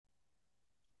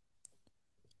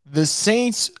The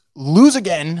Saints lose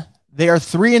again. They are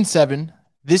 3-7.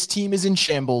 This team is in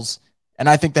shambles, and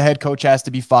I think the head coach has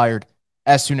to be fired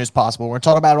as soon as possible. We're going to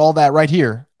talk about all that right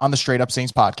here on the Straight Up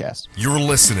Saints podcast. You're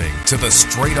listening to the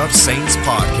Straight Up Saints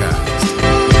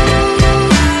podcast.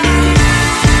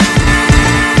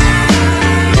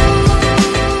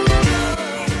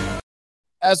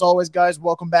 As always, guys,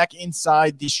 welcome back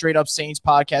inside the Straight Up Saints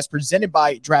podcast presented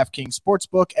by DraftKings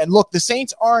Sportsbook. And look, the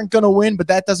Saints aren't going to win, but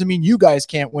that doesn't mean you guys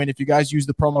can't win. If you guys use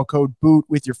the promo code BOOT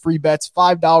with your free bets,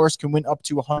 $5 can win up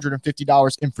to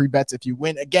 $150 in free bets if you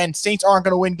win. Again, Saints aren't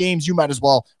going to win games. You might as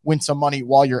well win some money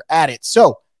while you're at it.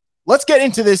 So let's get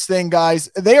into this thing,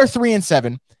 guys. They are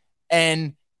 3-7,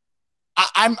 and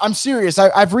I'm serious.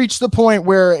 I've reached the point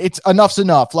where enough's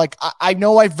enough. Like, I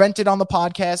know I've vented on the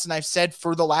podcast, and I've said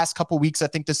for the last couple of weeks, I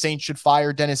think the Saints should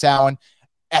fire Dennis Allen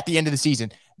at the end of the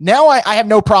season. Now I have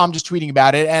no problem just tweeting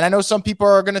about it. And I know some people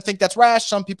are going to think that's rash.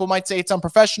 Some people might say it's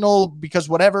unprofessional because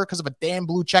of a damn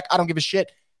blue check. I don't give a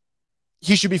shit.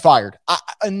 He should be fired.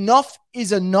 Enough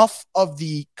is enough of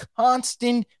the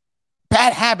constant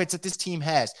bad habits that this team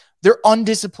has. They're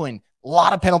undisciplined. A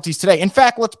lot of penalties today. In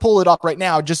fact, let's pull it up right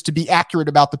now just to be accurate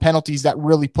about the penalties that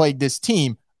really plagued this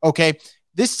team. Okay.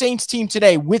 This Saints team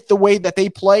today, with the way that they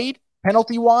played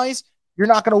penalty-wise, you're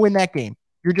not going to win that game.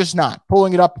 You're just not.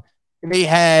 Pulling it up, they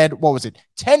had,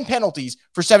 10 penalties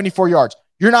for 74 yards.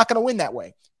 You're not going to win that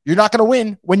way. You're not going to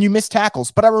win when you miss tackles.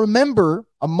 But I remember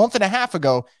a month and a half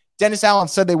ago, Dennis Allen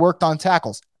said they worked on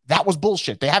tackles. That was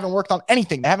bullshit. They haven't worked on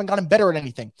anything. They haven't gotten better at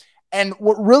anything. And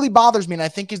what really bothers me, and I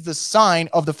think is the sign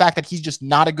of the fact that he's just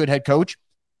not a good head coach,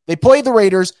 they play the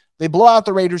Raiders, they blow out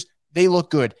the Raiders, they look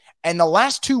good. And the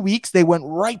last 2 weeks, they went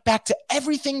right back to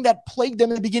everything that plagued them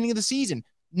in the beginning of the season.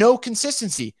 No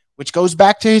consistency, which goes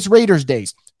back to his Raiders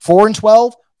days.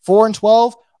 4-12,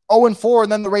 4-12, 0-4,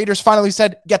 and then the Raiders finally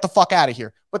said, get the fuck out of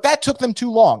here. But that took them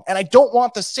too long, and I don't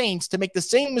want the Saints to make the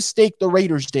same mistake the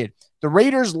Raiders did. The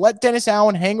Raiders let Dennis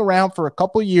Allen hang around for a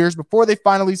couple of years before they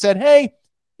finally said, hey,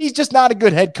 he's just not a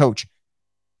good head coach.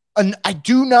 And I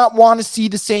do not want to see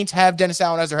the Saints have Dennis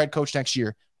Allen as their head coach next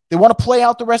year. They want to play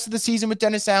out the rest of the season with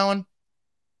Dennis Allen.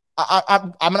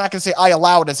 I'm not going to say I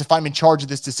allow it as if I'm in charge of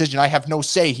this decision. I have no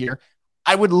say here.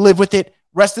 I would live with it.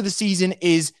 Rest of the season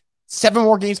is 7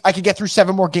 more games. I could get through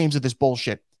 7 more games of this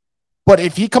bullshit. But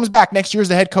if he comes back next year as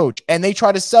the head coach and they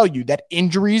try to sell you that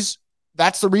injuries,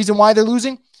 that's the reason why they're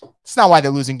losing, it's not why they're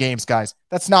losing games, guys.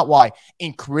 That's not why.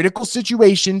 In critical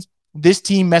situations, this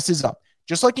team messes up.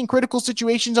 Just like in critical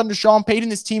situations under Sean Payton,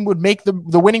 this team would make the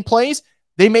winning plays.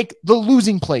 They make the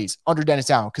losing plays under Dennis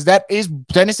Allen because that is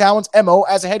Dennis Allen's MO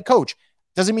as a head coach.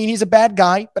 Doesn't mean he's a bad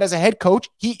guy, but as a head coach,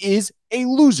 he is a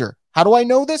loser. How do I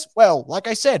know this? Well, like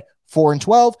I said,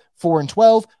 4-12,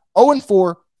 4-12,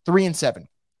 0-4, 3-7.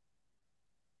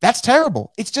 That's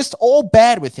terrible. It's just all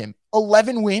bad with him.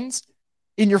 11 wins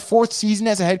in your 4th season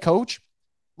as a head coach.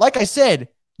 Like I said,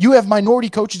 you have minority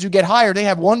coaches who get hired. They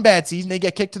have one bad season. They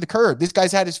get kicked to the curb. This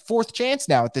guy's had his 4th chance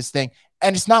now at this thing,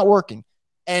 and it's not working.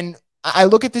 And I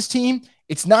look at this team.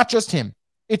 It's not just him.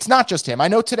 It's not just him. I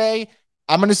know today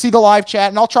I'm going to see the live chat,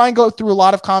 and I'll try and go through a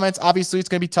lot of comments. Obviously, it's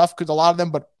going to be tough because a lot of them,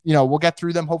 but, we'll get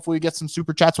through them. Hopefully, we get some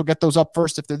super chats. We'll get those up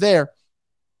first if they're there.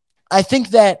 I think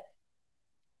that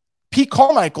Pete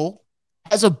Carmichael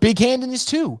has a big hand in this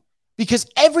too, because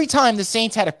every time the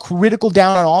Saints had a critical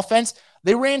down on offense,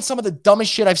 they ran some of the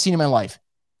dumbest shit I've seen in my life.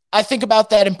 I think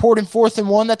about that important 4th and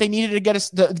 1 that they needed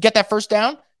to get that first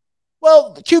down.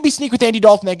 Well, the QB sneak with Andy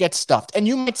Dalton that gets stuffed. And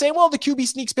you might say, well, the QB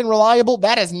sneak's been reliable.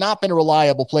 That has not been a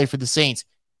reliable play for the Saints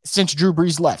since Drew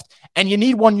Brees left. And you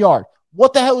need 1 yard.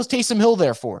 What the hell is Taysom Hill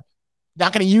there for?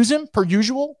 Not going to use him per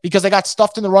usual because they got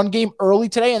stuffed in the run game early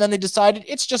today and then they decided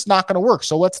it's just not going to work.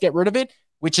 So let's get rid of it,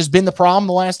 which has been the problem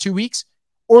the last 2 weeks.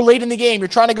 Or late in the game, you're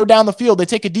trying to go down the field. They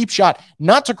take a deep shot,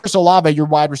 not to Chris Olave, your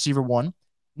wide receiver 1,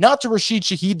 not to Rashid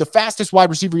Shaheed, the fastest wide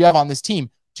receiver you have on this team,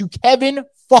 to Kevin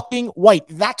fucking White.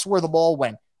 That's where the ball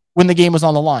went when the game was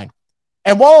on the line.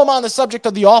 And while I'm on the subject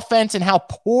of the offense and how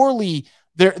poorly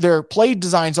their play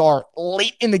designs are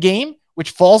late in the game,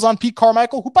 which falls on Pete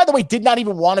Carmichael, who, by the way, did not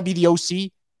even want to be the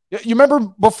OC. You remember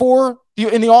before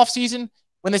in the offseason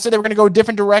when they said they were going to go a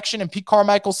different direction and Pete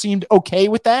Carmichael seemed okay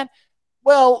with that?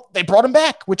 Well, they brought him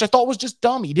back, which I thought was just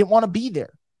dumb. He didn't want to be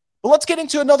there. But let's get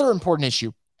into another important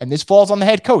issue, and this falls on the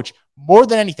head coach more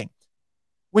than anything.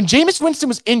 When Jameis Winston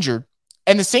was injured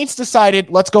and the Saints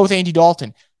decided, let's go with Andy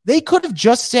Dalton, they could have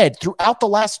just said throughout the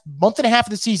last month and a half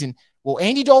of the season, well,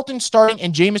 Andy Dalton's starting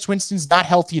and Jameis Winston's not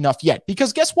healthy enough yet.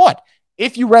 Because guess what?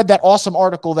 If you read that awesome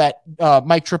article that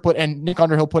Mike Triplett and Nick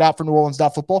Underhill put out for New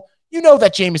Orleans.football, you know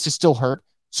that Jameis is still hurt.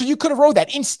 So you could have rode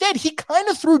that. Instead, he kind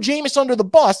of threw Jameis under the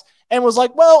bus and was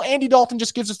like, well, Andy Dalton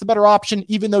just gives us the better option,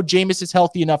 even though Jameis is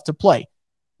healthy enough to play.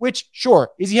 Which,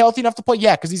 sure, is he healthy enough to play?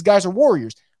 Yeah, because these guys are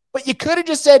warriors. But you could have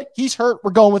just said, he's hurt,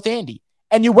 we're going with Andy.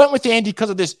 And you went with Andy because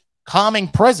of this calming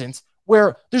presence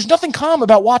where there's nothing calm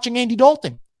about watching Andy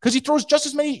Dalton because he has just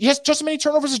as many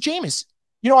turnovers as Jameis.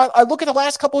 I look at the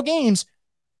last couple of games,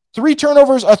 3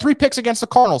 picks against the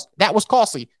Cardinals. That was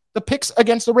costly. The picks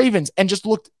against the Ravens and just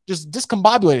looked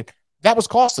discombobulated. That was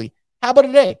costly. How about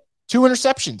today? 2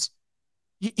 interceptions.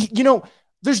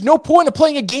 There's no point of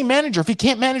playing a game manager if he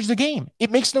can't manage the game. It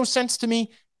makes no sense to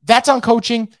me. That's on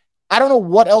coaching. I don't know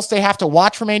what else they have to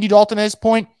watch from Andy Dalton at this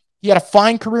point. He had a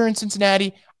fine career in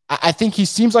Cincinnati. I think he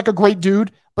seems like a great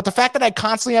dude. But the fact that I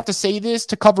constantly have to say this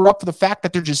to cover up for the fact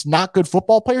that they're just not good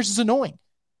football players is annoying.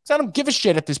 Because I don't give a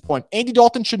shit at this point. Andy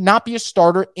Dalton should not be a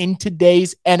starter in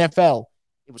today's NFL.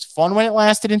 It was fun when it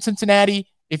lasted in Cincinnati.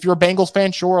 If you're a Bengals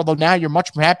fan, sure, although now you're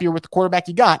much happier with the quarterback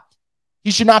you got.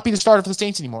 He should not be the starter for the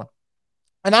Saints anymore.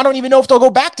 And I don't even know if they'll go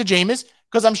back to Jameis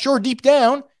because I'm sure deep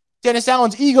down, Dennis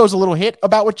Allen's ego is a little hit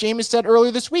about what Jameis said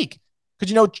earlier this week.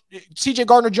 Because, C.J.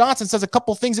 Gardner-Johnson says a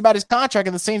couple things about his contract,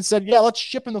 and the Saints said, yeah, let's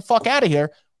ship him the fuck out of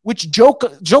here, which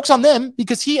jokes on them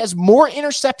because he has more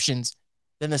interceptions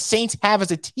than the Saints have as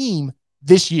a team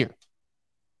this year.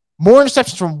 More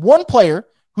interceptions from one player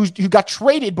who got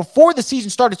traded before the season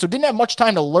started, so didn't have much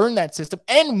time to learn that system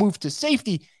and move to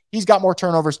safety. He's got more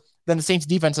turnovers than the Saints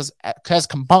defense has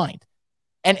combined.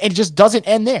 And it just doesn't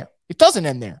end there. It doesn't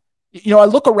end there. I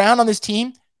look around on this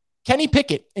team. Kenny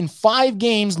Pickett, in 5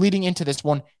 games leading into this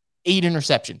one, 8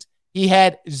 interceptions. He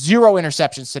had 0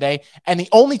 interceptions today. And the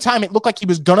only time it looked like he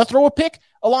was going to throw a pick,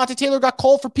 Alontae Taylor got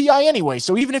called for PI anyway.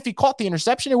 So even if he caught the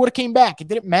interception, it would have came back. It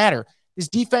didn't matter. His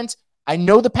defense, I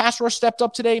know the pass rush stepped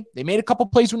up today. They made a couple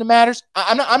plays when it matters.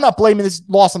 I'm not blaming this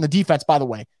loss on the defense, by the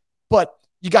way. But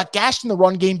you got gashed in the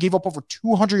run game, gave up over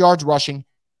 200 yards rushing.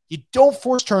 You don't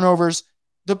force turnovers.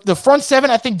 The front 7,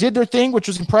 I think, did their thing, which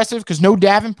was impressive because no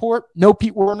Davenport, no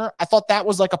Pete Werner. I thought that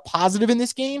was like a positive in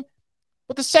this game.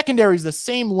 But the secondary is the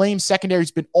same lame secondary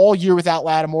it's been all year without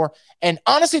Lattimore. And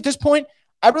honestly, at this point,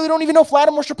 I really don't even know if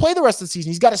Lattimore should play the rest of the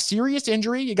season. He's got a serious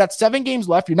injury. You got 7 games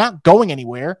left. You're not going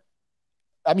anywhere.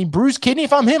 I mean, bruised kidney,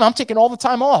 if I'm him, I'm taking all the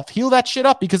time off. Heal that shit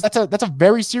up because that's a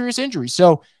very serious injury.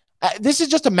 So this is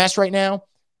just a mess right now.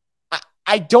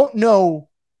 I don't know.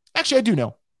 Actually, I do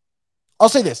know. I'll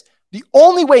say this. The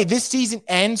only way this season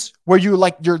ends where you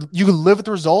can live with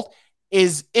the result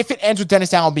is if it ends with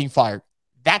Dennis Allen being fired.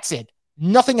 That's it.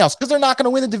 Nothing else. Because they're not going to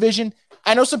win the division.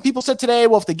 I know some people said today,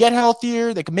 well, if they get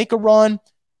healthier, they can make a run.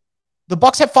 The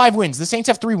Bucs have 5 wins. The Saints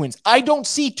have 3 wins. I don't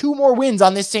see 2 more wins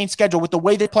on this Saints schedule with the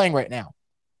way they're playing right now.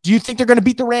 Do you think they're going to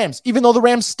beat the Rams, even though the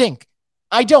Rams stink?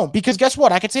 I don't, because guess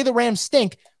what? I could say the Rams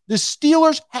stink. The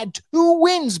Steelers had 2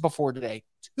 wins before today.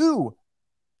 2.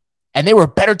 And they were a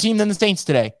better team than the Saints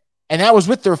today. And that was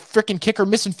with their freaking kicker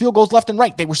missing field goals left and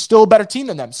right. They were still a better team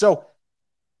than them. So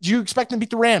do you expect them to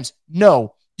beat the Rams?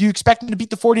 No. Do you expect them to beat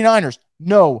the 49ers?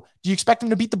 No. Do you expect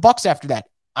them to beat the Bucs after that?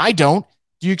 I don't.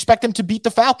 Do you expect them to beat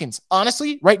the Falcons?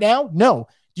 Honestly, right now, no.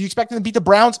 Do you expect them to beat the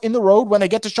Browns in the road when they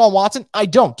get to Deshaun Watson? I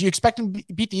don't. Do you expect them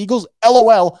to beat the Eagles?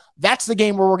 LOL. That's the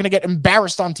game where we're going to get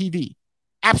embarrassed on TV.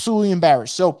 Absolutely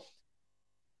embarrassed. So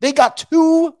they got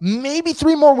 2, maybe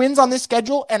 3 more wins on this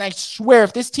schedule, and I swear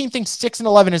if this team thinks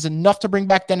 6-11 is enough to bring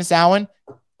back Dennis Allen,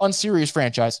 unserious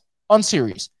franchise.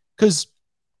 Unserious. Because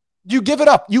you give it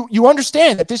up. You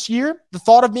understand that this year, the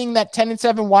thought of being that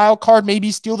 10-7 wild card,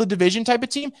 maybe steal the division type of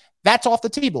team, that's off the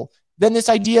table. Then this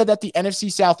idea that the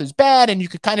NFC South is bad and you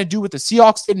could kind of do what the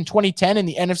Seahawks did in 2010 in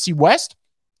the NFC West,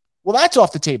 well, that's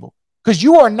off the table. Because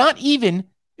you are not even,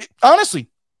 honestly,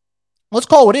 let's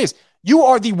call it what it is. You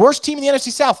are the worst team in the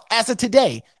NFC South as of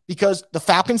today because the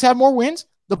Falcons have more wins,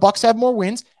 the Bucs have more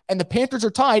wins, and the Panthers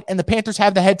are tied, and the Panthers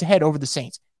have the head-to-head over the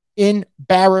Saints.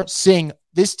 Embarrassing.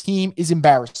 This team is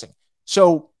embarrassing.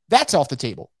 So that's off the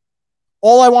table.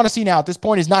 All I want to see now at this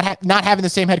point is not having the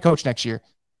same head coach next year.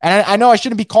 And I know I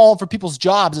shouldn't be calling for people's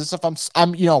jobs as if I'm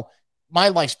my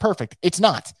life's perfect. It's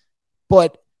not.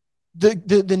 But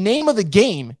the name of the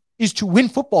game is to win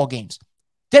football games.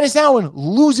 Dennis Allen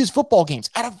loses football games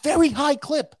at a very high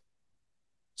clip.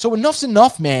 So enough's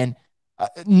enough, man.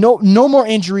 No more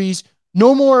injuries.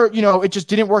 No more, it just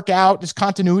didn't work out. This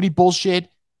continuity bullshit.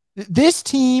 This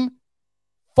team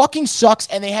fucking sucks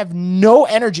and they have no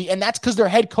energy. And that's because their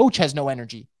head coach has no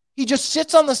energy. He just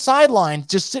sits on the sidelines,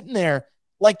 just sitting there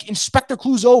like Inspector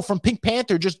Clouseau from Pink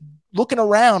Panther, just looking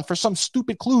around for some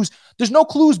stupid clues. There's no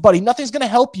clues, buddy. Nothing's going to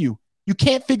help you. You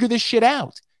can't figure this shit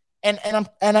out. And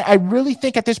I really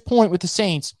think at this point with the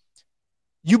Saints,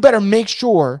 you better make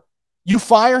sure you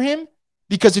fire him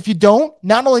Because if you don't,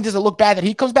 not only does it look bad that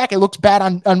he comes back, it looks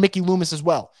bad on Mickey Loomis as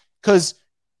well. Because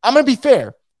I'm going to be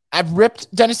fair. I've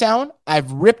ripped Dennis Allen.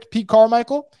 I've ripped Pete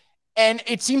Carmichael. And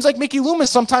it seems like Mickey Loomis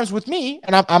sometimes with me,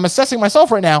 and I'm assessing myself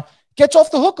right now, gets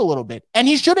off the hook a little bit. And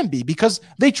he shouldn't be, because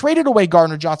they traded away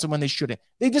Gardner Johnson when they shouldn't.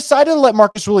 They decided to let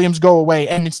Marcus Williams go away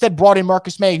and instead brought in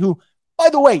Marcus May, who, by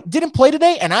the way, didn't play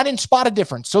today, and I didn't spot a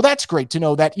difference. So that's great to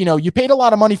know that, you paid a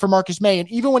lot of money for Marcus May, and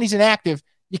even when he's inactive,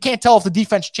 you can't tell if the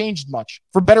defense changed much,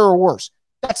 for better or worse.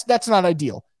 That's not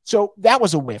ideal. So that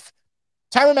was a whiff.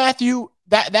 Tyrann Mathieu,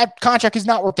 that contract has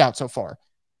not worked out so far.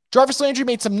 Jarvis Landry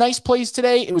made some nice plays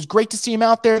today. It was great to see him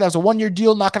out there. That was a one-year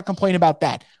deal. Not going to complain about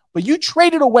that. But you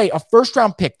traded away a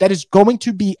first-round pick that is going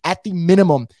to be, at the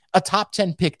minimum, a top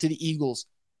 10 pick to the Eagles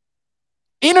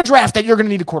in a draft that you're going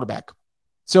to need a quarterback.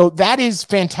 So that is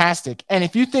fantastic. And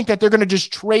if you think that they're going to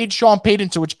just trade Sean Payton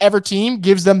to whichever team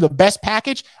gives them the best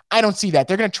package, I don't see that.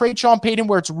 They're going to trade Sean Payton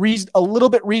where it's a little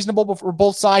bit reasonable for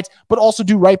both sides, but also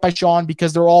do right by Sean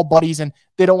because they're all buddies and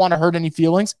they don't want to hurt any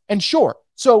feelings. And sure.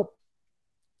 So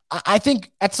I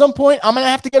think at some point I'm going to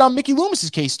have to get on Mickey Loomis's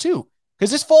case too,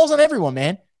 because this falls on everyone,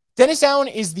 man. Dennis Allen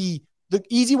is the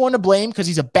easy one to blame because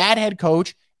he's a bad head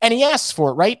coach and he asks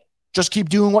for it, right? Just keep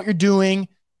doing what you're doing.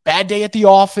 Bad day at the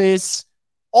office.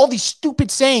 All these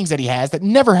stupid sayings that he has that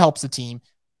never helps the team.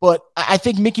 But I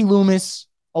think Mickey Loomis,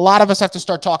 a lot of us have to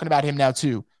start talking about him now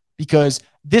too, because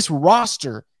this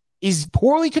roster is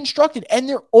poorly constructed and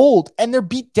they're old and they're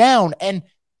beat down and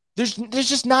there's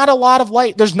just not a lot of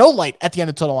light. There's no light at the end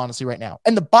of the tunnel, honestly, right now.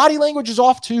 And the body language is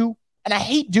off too. And I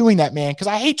hate doing that, man, because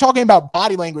I hate talking about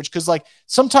body language because, like,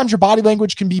 sometimes your body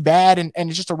language can be bad and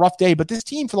it's just a rough day. But this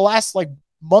team for the last,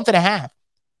 month and a half,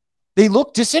 they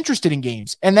look disinterested in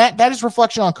games, and that is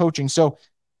reflection on coaching. So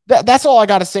that's all I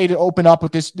got to say to open up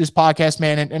with this podcast,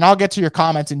 man. And I'll get to your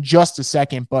comments in just a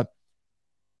second, but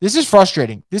this is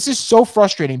frustrating. This is so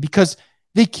frustrating because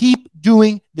they keep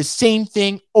doing the same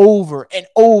thing over and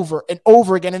over and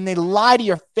over again, and they lie to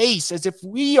your face as if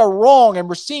we are wrong and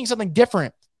we're seeing something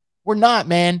different. We're not,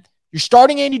 man. You're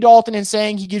starting Andy Dalton and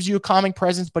saying he gives you a calming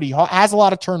presence, but he has a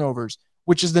lot of turnovers,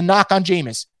 which is the knock on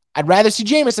Jameis. I'd rather see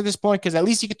Jameis at this point because at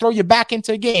least he could throw you back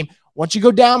into a game. Once you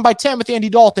go down by 10 with Andy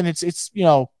Dalton, it's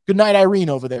good night Irene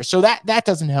over there. So that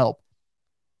doesn't help.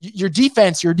 Your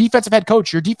defense, your defensive head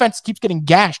coach, your defense keeps getting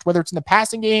gashed, whether it's in the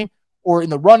passing game or in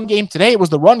the run game. Today it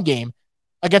was the run game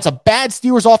against a bad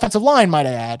Steelers offensive line, might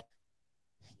I add.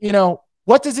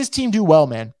 What does this team do well,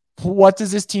 man? What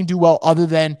does this team do well other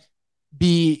than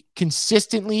be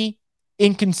consistently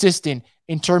inconsistent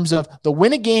in terms of the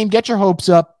win a game, get your hopes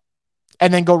up,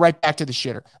 and then go right back to the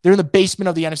shitter? They're in the basement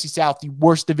of the NFC South, the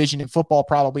worst division in football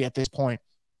probably at this point.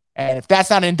 And if that's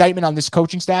not an indictment on this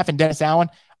coaching staff and Dennis Allen,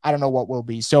 I don't know what will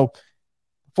be. So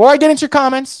before I get into your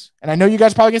comments, and I know you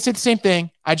guys are probably going to say the same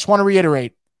thing, I just want to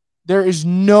reiterate, there is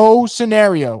no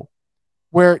scenario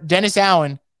where Dennis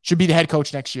Allen should be the head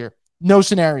coach next year. No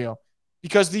scenario.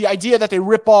 Because the idea that they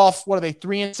rip off,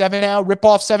 3-7 now, rip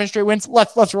off 7 straight wins,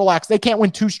 let's relax. They can't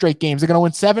win 2 straight games. They're going to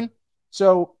win 7.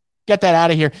 So get that out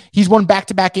of here. He's won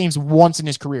back-to-back games once in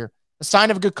his career. A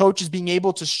sign of a good coach is being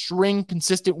able to string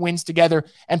consistent wins together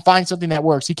and find something that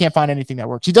works. He can't find anything that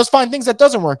works. He does find things that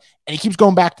doesn't work, and he keeps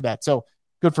going back to that. So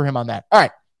good for him on that. All right.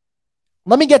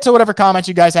 Let me get to whatever comments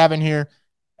you guys have in here,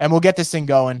 and we'll get this thing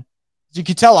going. As you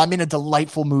can tell, I'm in a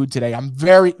delightful mood today. I'm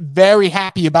very, very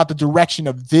happy about the direction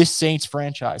of this Saints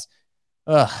franchise.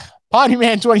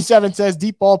 Pottyman27 says,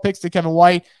 deep ball picks to Kevin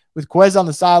White with Quez on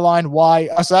the sideline. Why?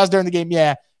 So that was during the game.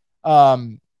 Yeah.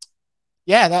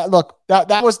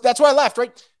 That's why I left,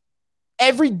 right?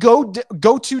 Every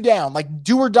go-to down, like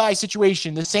do or die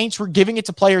situation, the Saints were giving it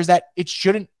to players that it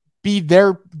shouldn't be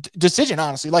their decision,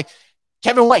 honestly. Like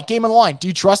Kevin White, game on the line. Do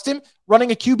you trust him?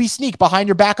 Running a QB sneak behind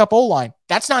your backup O-line.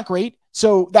 That's not great.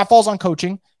 So that falls on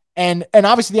coaching. And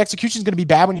obviously the execution is going to be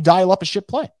bad when you dial up a shit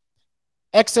play.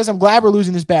 X says, I'm glad we're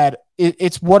losing this bad.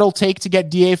 It's what it'll take to get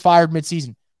DA fired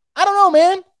midseason. I don't know,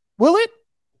 man. Will it?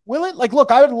 Like, look,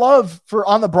 I would love for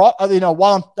on the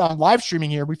while I'm live streaming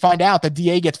here, we find out that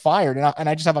DA gets fired and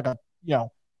I just have like a,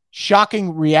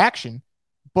 shocking reaction.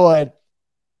 But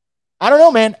I don't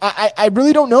know, man. I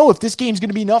really don't know if this game's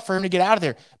going to be enough for him to get out of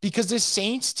there because this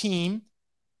Saints team,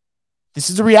 this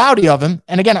is the reality of him.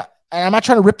 And again, I'm not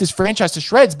trying to rip this franchise to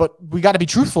shreds, but we got to be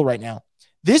truthful right now.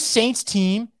 This Saints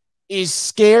team is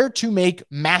scared to make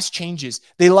mass changes.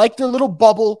 They like their little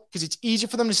bubble because it's easier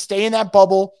for them to stay in that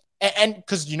bubble. And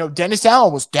because, Dennis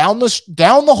Allen was down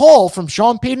the hall from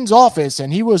Sean Payton's office,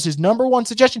 and he was his number one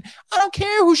suggestion. I don't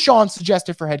care who Sean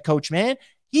suggested for head coach, man.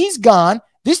 He's gone.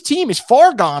 This team is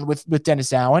far gone with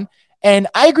Dennis Allen. And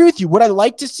I agree with you. Would I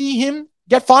like to see him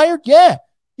get fired? Yeah.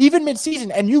 even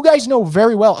midseason. And you guys know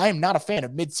very well I am not a fan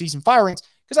of midseason firings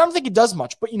because I don't think it does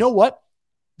much. But you know what?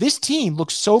 This team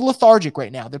looks so lethargic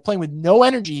right now. They're playing with no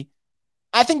energy.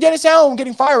 I think Dennis Allen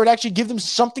getting fired would actually give them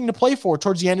something to play for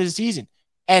towards the end of the season.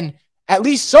 And at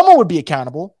least someone would be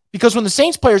accountable because when the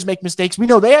Saints players make mistakes, we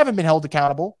know they haven't been held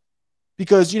accountable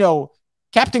because,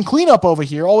 Captain Cleanup over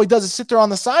here, all he does is sit there on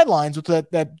the sidelines with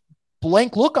that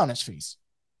blank look on his face.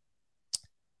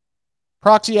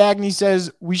 Proxy Agni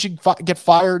says we should get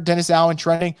fired, Dennis Allen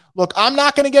trending. Look, I'm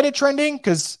not going to get it trending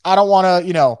because I don't want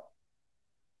to,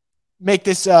 make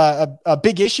this a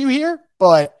big issue here,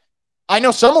 but I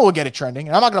know someone will get it trending,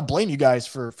 and I'm not going to blame you guys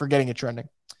for getting it trending.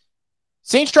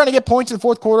 Saints trying to get points in the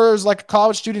fourth quarter is like a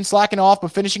college student slacking off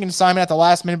but finishing an assignment at the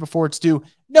last minute before it's due.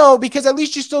 No, because at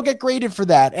least you still get graded for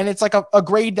that, and it's like a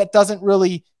grade that doesn't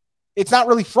really – it's not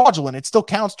really fraudulent. It still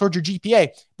counts towards your GPA.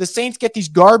 The Saints get these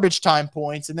garbage time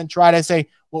points and then try to say,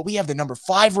 well, we have the number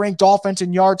 5 ranked offense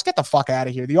in yards. Get the fuck out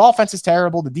of here. The offense is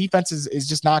terrible. The defense is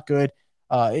just not good.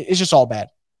 It's just all bad.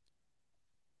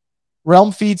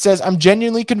 Realm Feed says, I'm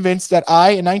genuinely convinced that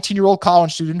I, a 19-year-old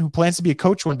college student who plans to be a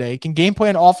coach one day, can game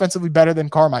plan offensively better than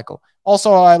Carmichael.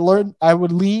 Also, I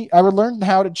would learn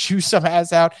how to chew some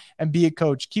ass out and be a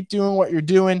coach. Keep doing what you're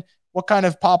doing. What kind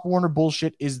of Pop Warner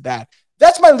bullshit is that?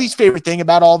 That's my least favorite thing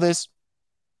about all this.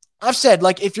 I've said,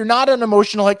 if you're not an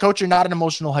emotional head coach, you're not an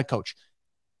emotional head coach.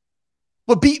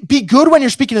 But be good when you're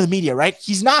speaking to the media, right?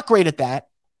 He's not great at that.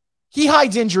 He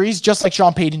hides injuries just like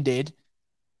Sean Payton did.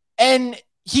 And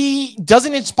he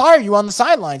doesn't inspire you on the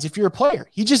sidelines if you're a player.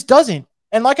 He just doesn't.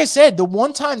 And like I said, the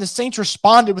one time the Saints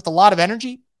responded with a lot of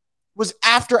energy was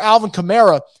after Alvin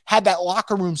Kamara had that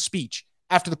locker room speech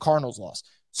after the Cardinals loss.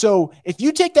 So if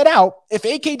you take that out, if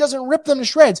AK doesn't rip them to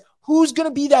shreds, who's going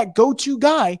to be that go-to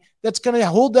guy that's going to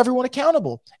hold everyone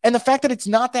accountable? And the fact that it's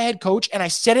not the head coach, and I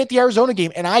said it at the Arizona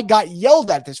game, and I got yelled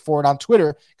at this for it on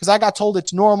Twitter because I got told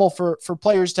it's normal for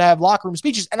players to have locker room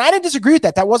speeches. And I didn't disagree with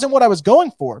that. That wasn't what I was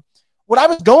going for. What I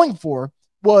was going for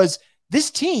was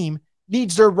this team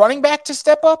needs their running back to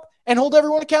step up and hold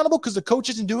everyone accountable because the coach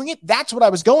isn't doing it. That's what I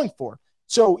was going for.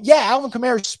 So, yeah, Alvin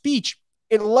Kamara's speech,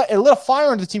 it lit a fire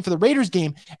under the team for the Raiders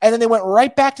game, and then they went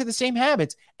right back to the same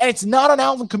habits. And it's not on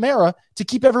Alvin Kamara to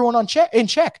keep everyone in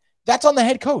check. That's on the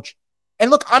head coach.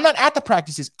 And look, I'm not at the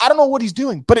practices. I don't know what he's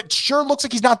doing, but it sure looks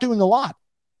like he's not doing a lot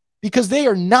because they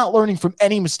are not learning from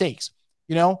any mistakes,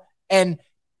 And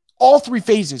all 3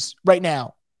 phases right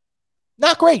now,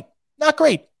 not great.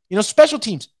 Special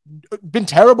teams, been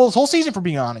terrible this whole season, for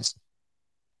being honest.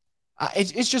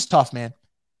 It's just tough, man.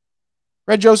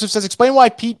 Red Joseph says, explain why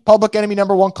Pete, public enemy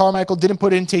number 1, Carmichael, didn't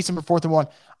put in Taysom for 4th and 1.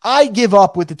 I give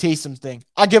up with the Taysom thing.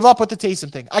 I give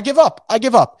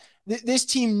up. This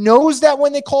team knows that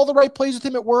when they call the right plays with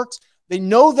him, it works. They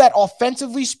know that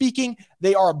offensively speaking,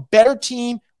 they are a better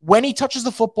team when he touches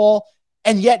the football,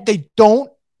 and yet they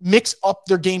don't mix up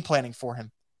their game planning for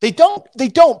him. They don't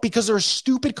because they're a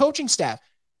stupid coaching staff.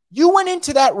 You went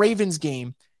into that Ravens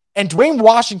game and Dwayne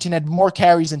Washington had more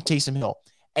carries than Taysom Hill.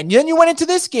 And then you went into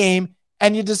this game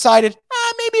and you decided,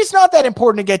 maybe it's not that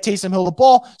important to get Taysom Hill the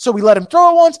ball. So we let him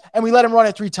throw it once and we let him run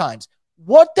it 3 times.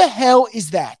 What the hell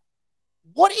is that?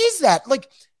 What is that?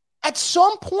 At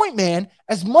some point, man,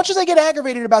 as much as I get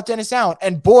aggravated about Dennis Allen,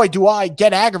 and boy, do I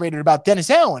get aggravated about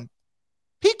Dennis Allen,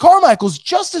 Pete Carmichael's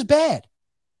just as bad.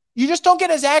 You just don't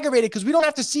get as aggravated because we don't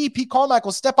have to see Pete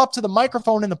Carmichael step up to the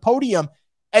microphone in the podium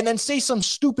and then say some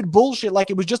stupid bullshit like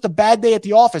it was just a bad day at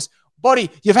the office. Buddy,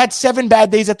 you've had 7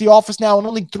 bad days at the office now and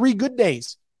only 3 good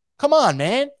days. Come on,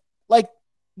 man.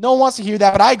 No one wants to hear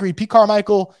that, but I agree. Pete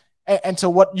Carmichael, and to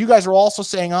what you guys are also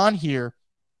saying on here,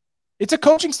 it's a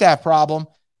coaching staff problem.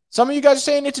 Some of you guys are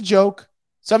saying it's a joke.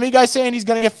 Some of you guys saying he's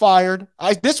going to get fired.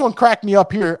 This one cracked me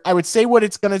up here. I would say what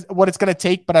it's going to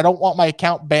take, but I don't want my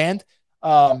account banned.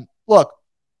 Look,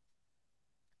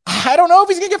 I don't know if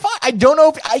he's going to get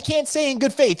fired. I can't say in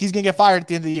good faith he's going to get fired at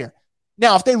the end of the year.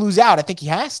 Now, if they lose out, I think he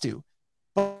has to.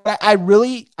 But I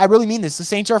really mean this. The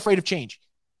Saints are afraid of change.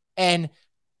 And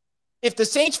if the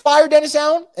Saints fire Dennis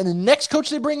Allen and the next coach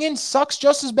they bring in sucks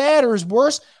just as bad or is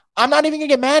worse, I'm not even going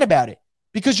to get mad about it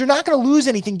because you're not going to lose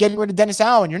anything getting rid of Dennis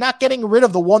Allen. You're not getting rid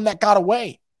of the one that got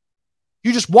away.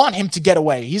 You just want him to get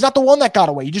away. He's not the one that got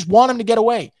away. You just want him to get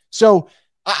away. So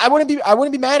I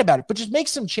wouldn't be mad about it, but just make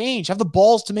some change. Have the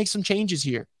balls to make some changes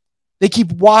here. They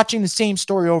keep watching the same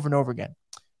story over and over again.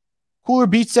 Cooler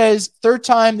Beat says, 3rd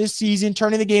time this season,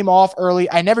 turning the game off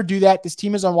early. I never do that. This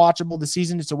team is unwatchable. This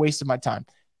season, it's a waste of my time.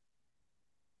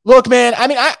 Look, man, I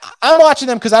mean, I'm watching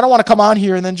them because I don't want to come on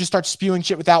here and then just start spewing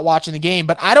shit without watching the game,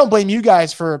 but I don't blame you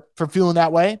guys for feeling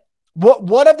that way.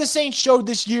 What have the Saints showed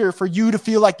this year for you to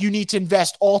feel like you need to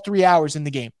invest all 3 hours in the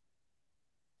game?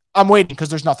 I'm waiting because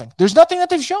there's nothing. There's nothing that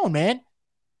they've shown, man.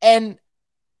 And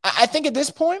I think at this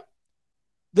point,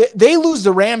 they lose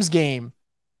the Rams game.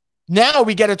 Now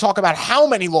we get to talk about how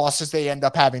many losses they end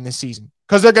up having this season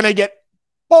because they're going to get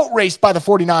boat raced by the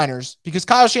 49ers because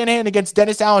Kyle Shanahan against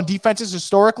Dennis Allen defenses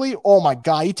historically, oh my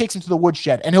God, he takes him to the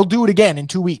woodshed and he'll do it again in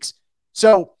 2 weeks.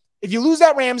 So if you lose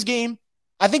that Rams game,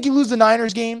 I think you lose the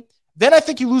Niners game. Then I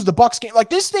think you lose the Bucks game. Like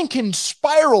this thing can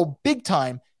spiral big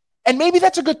time. And maybe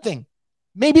that's a good thing.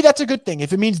 Maybe that's a good thing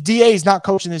if it means DA is not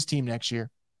coaching this team next year.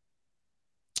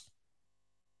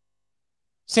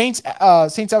 Saints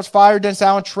out fired Dennis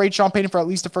Allen, trade Sean Payton for at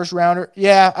least a first rounder.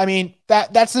 Yeah, I mean,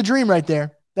 that's the dream right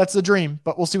there. That's the dream,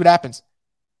 but we'll see what happens.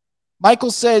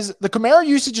 Michael says, the Kamara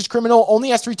usage is criminal, only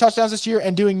has 3 touchdowns this year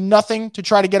and doing nothing to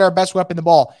try to get our best weapon the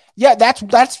ball. Yeah,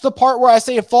 that's the part where I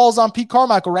say it falls on Pete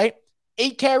Carmichael, right?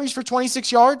 8 carries for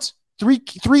 26 yards, three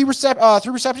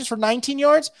receptions for 19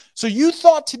 yards. So you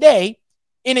thought today,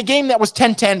 in a game that was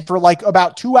 10-10 for like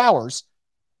about 2 hours,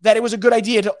 that it was a good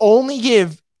idea to only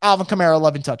give Alvin Kamara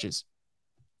 11 touches.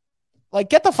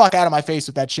 Like, get the fuck out of my face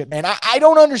with that shit, man. I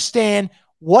don't understand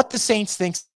what the Saints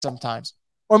think sometimes.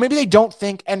 Or maybe they don't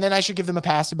think, and then I should give them a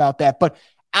pass about that. But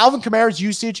Alvin Kamara's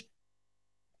usage,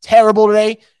 terrible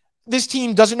today. This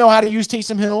team doesn't know how to use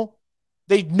Taysom Hill.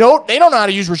 They don't know how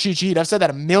to use Rashid Shaheed. I've said that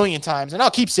a million times, and I'll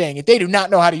keep saying it. They do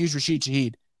not know how to use Rashid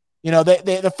Shaheed. You know,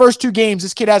 the first 2 games,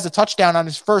 this kid has a touchdown on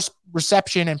his first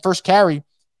reception and first carry.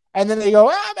 And then they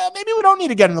go, maybe we don't need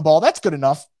to get him the ball. That's good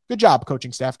enough. Good job,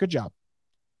 coaching staff. Good job.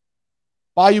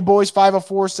 Bayou Boys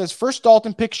 504 says, first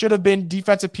Dalton pick should have been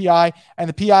defensive PI, and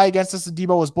the PI against us at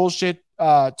Debo was bullshit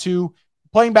too.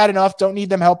 Playing bad enough, don't need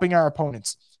them helping our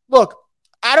opponents. Look,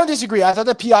 I don't disagree. I thought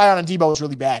the PI on Debo was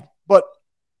really bad, but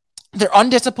they're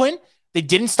undisciplined. They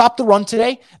didn't stop the run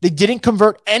today. They didn't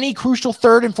convert any crucial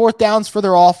 3rd and 4th downs for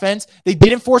their offense. They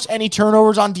didn't force any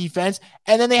turnovers on defense,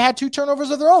 and then they had 2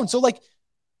 turnovers of their own. So, like,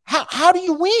 how do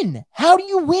you win? How do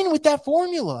you win with that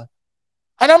formula?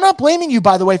 And I'm not blaming you,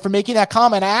 by the way, for making that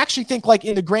comment. I actually think, like,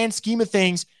 in the grand scheme of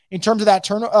things, in terms of that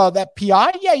that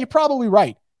PI, yeah, you're probably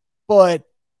right. But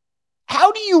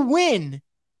how do you win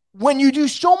when you do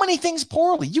so many things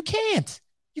poorly? You can't.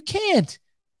 You can't.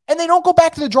 And they don't go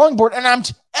back to the drawing board. And I'm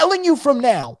telling you from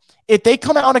now, if they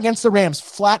come out against the Rams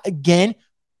flat again,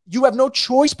 you have no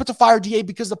choice but to fire DA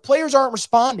because the players aren't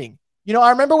responding. You know,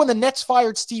 I remember when the Nets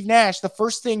fired Steve Nash, the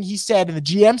first thing he said and the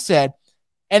GM said,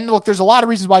 and look, there's a lot of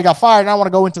reasons why he got fired, and I don't want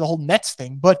to go into the whole Nets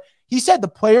thing, but he said the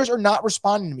players are not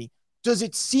responding to me. Does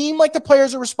it seem like the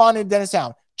players are responding to Dennis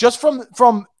Allen? Just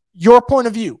from your point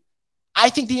of view, I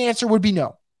think the answer would be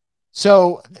no.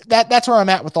 So that's where I'm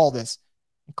at with all this.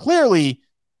 Clearly,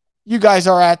 you guys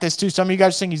are at this too. Some of you guys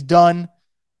are saying he's done.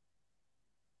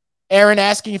 Aaron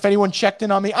asking if anyone checked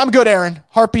in on me. I'm good, Aaron.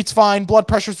 Heartbeat's fine. Blood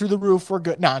pressure through the roof. We're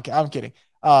good. No, I'm kidding.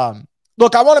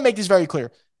 Look, I want to make this very clear.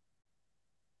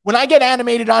 When I get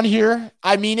animated on here,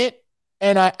 I mean it.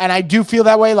 And I do feel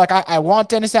that way. Like, I want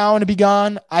Dennis Allen to be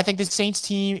gone. I think this Saints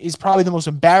team is probably the most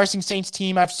embarrassing Saints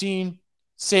team I've seen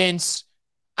since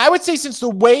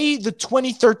the way the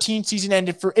 2013 season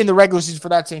ended in the regular season for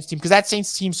that Saints team, because that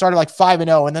Saints team started like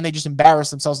 5-0, and then they just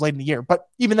embarrassed themselves late in the year. But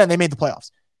even then, they made the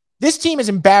playoffs. This team has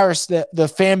embarrassed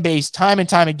the fan base time and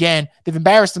time again. They've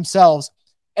embarrassed themselves,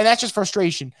 and that's just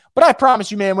frustration. But I promise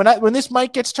you, man, when this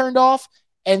mic gets turned off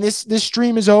and this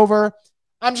stream is over,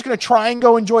 I'm just going to try and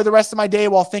go enjoy the rest of my day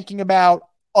while thinking about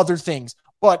other things.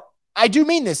 But I do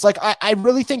mean this. Like, I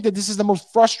really think that this is the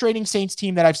most frustrating Saints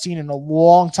team that I've seen in a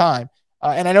long time.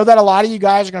 And I know that a lot of you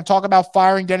guys are going to talk about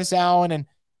firing Dennis Allen, and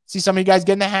see some of you guys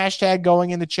getting the hashtag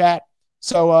going in the chat.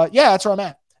 So, yeah, that's where I'm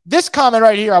at. This comment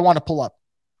right here I want to pull up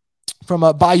from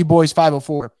Bayou Boys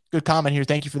 504. Good comment here.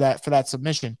 Thank you for that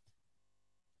submission.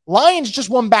 Lions just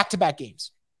won back-to-back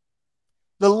games.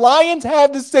 The Lions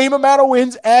have the same amount of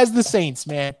wins as the Saints,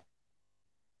 man.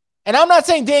 And I'm not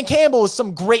saying Dan Campbell is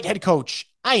some great head coach.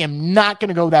 I am not going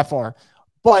to go that far.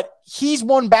 But he's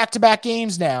won back-to-back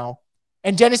games now.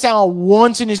 And Dennis Allen,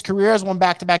 once in his career, has won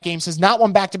back-to-back games, has not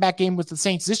won back-to-back game with the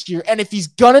Saints this year. And if he's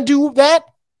going to do that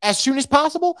as soon as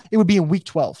possible, it would be in week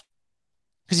 12.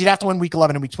 Because he'd have to win week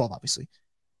 11 and week 12, obviously.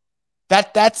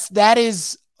 That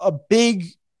is a big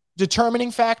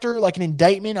determining factor, like an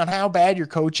indictment on how bad your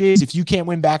coach is if you can't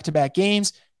win back-to-back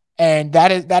games. And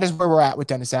that is where we're at with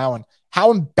Dennis Allen.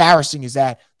 How embarrassing is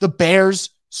that? The Bears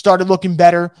started looking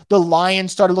better. The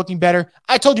Lions started looking better.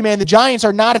 I told you, man, the Giants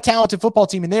are not a talented football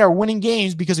team, and they are winning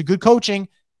games because of good coaching.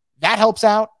 That helps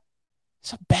out.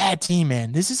 It's a bad team,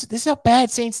 man. This is a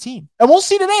bad Saints team. And we'll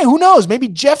see today. Who knows? Maybe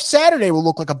Jeff Saturday will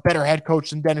look like a better head coach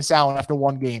than Dennis Allen after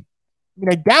one game. I mean,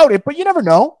 I doubt it, but you never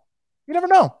know. You never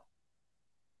know.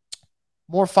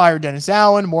 More fire Dennis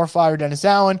Allen. More fire Dennis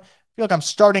Allen. I feel like I'm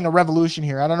starting a revolution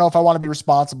here. I don't know if I want to be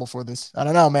responsible for this. I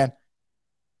don't know, man.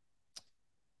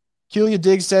 Kelia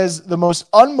Diggs says the most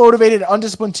unmotivated and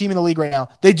undisciplined team in the league right now.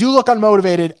 They do look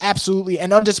unmotivated, absolutely.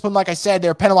 And undisciplined, like I said,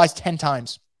 they're penalized 10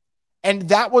 times. And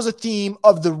that was a theme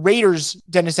of the Raiders'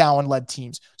 Dennis Allen-led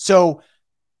teams. So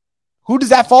who does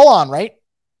that fall on, right?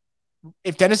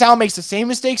 If Dennis Allen makes the same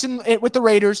mistakes with the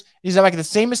Raiders, he's making the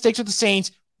same mistakes with the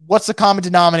Saints, what's the common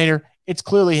denominator? It's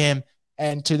clearly him.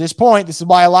 And to this point, this is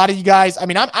why a lot of you guys, I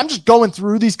mean, I'm just going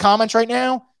through these comments right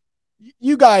now.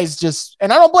 You guys just,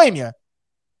 and I don't blame you,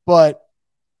 but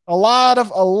a lot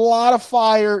of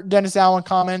fire Dennis Allen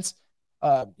comments.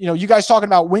 You guys talking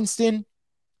about Winston.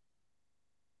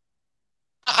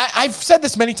 I've said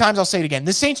this many times. I'll say it again.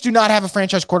 The Saints do not have a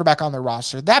franchise quarterback on their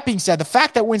roster. That being said, the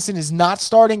fact that Winston is not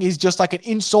starting is just like an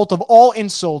insult of all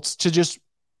insults to just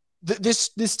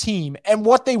this team and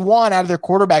what they want out of their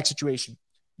quarterback situation.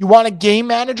 You want a game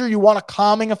manager. You want a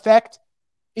calming effect.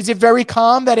 Is it very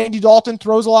calm that Andy Dalton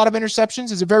throws a lot of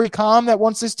interceptions? Is it very calm that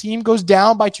once this team goes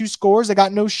down by 2 scores, they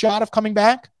got no shot of coming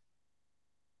back?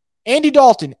 Andy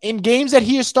Dalton, in games that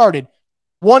he has started,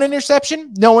 1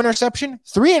 interception, no interception,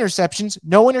 3 interceptions,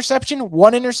 no interception,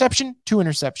 1 interception, 2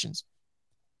 interceptions.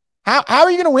 How are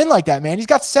you going to win like that, man? He's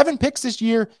got 7 picks this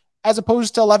year as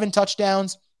opposed to 11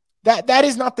 touchdowns. That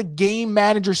is not the game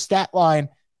manager stat line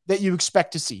that you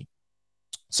expect to see.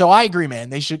 So I agree, man.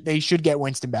 They should get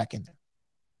Winston back in there.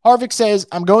 Harvick says,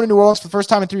 I'm going to New Orleans for the first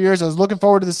time in 3 years. I was looking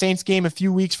forward to the Saints game a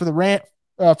few weeks for the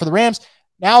Rams.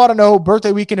 Now I don't know.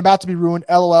 Birthday weekend about to be ruined.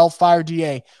 LOL, fire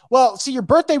DA. Well, see, your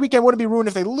birthday weekend wouldn't be ruined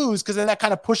if they lose because then that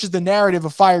kind of pushes the narrative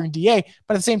of firing DA.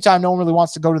 But at the same time, no one really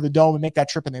wants to go to the Dome and make that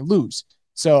trip and they lose.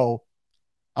 So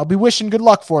I'll be wishing good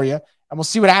luck for you, and we'll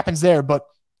see what happens there. But,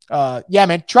 yeah,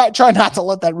 man, try not to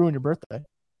let that ruin your birthday.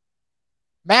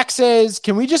 Max says,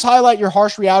 can we just highlight your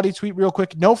harsh reality tweet real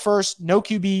quick? No first, no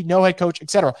QB, no head coach,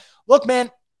 etc. Look,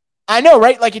 man, I know,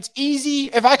 right? Like, it's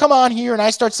easy. If I come on here and I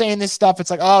start saying this stuff,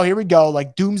 it's like, oh, here we go,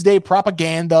 like doomsday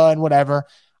propaganda and whatever.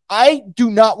 I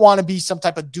do not want to be some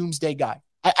type of doomsday guy.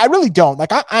 I really don't.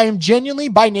 Like, I am genuinely,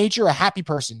 by nature, a happy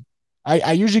person.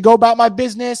 I usually go about my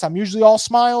business. I'm usually all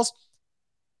smiles.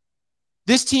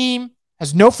 This team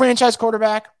has no franchise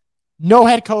quarterback, no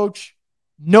head coach,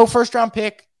 no first-round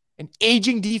pick, an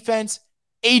aging defense,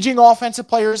 aging offensive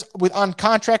players on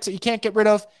contracts that you can't get rid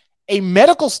of, a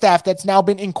medical staff that's now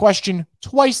been in question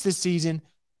twice this season.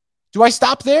 Do I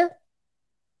stop there?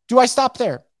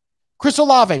 Chris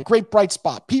Olave, great bright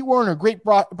spot. Pete Werner, great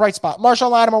bright spot.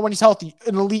 Marshall Lattimore, when he's healthy,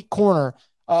 an elite corner.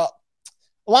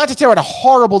 Alontae Taylor had a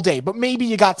horrible day, but maybe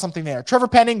you got something there. Trevor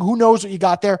Penning, who knows what you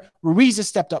got there. Ruiz has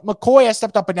stepped up. McCoy has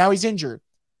stepped up, but now he's injured.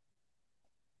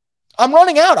 I'm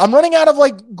running out of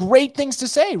like great things to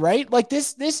say, right? Like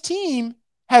this team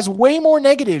has way more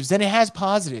negatives than it has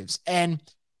positives. And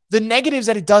the negatives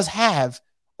that it does have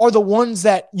are the ones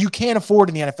that you can't afford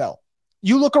in the NFL.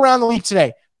 You look around the league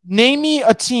today, name me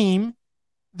a team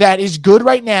that is good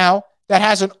right now that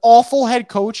has an awful head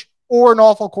coach or an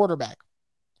awful quarterback.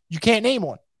 You can't name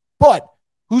one. But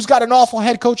who's got an awful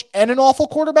head coach and an awful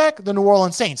quarterback? The New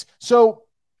Orleans Saints. So,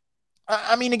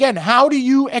 I mean, again, how do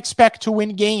you expect to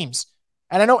win games?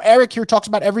 And I know Eric here talks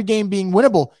about every game being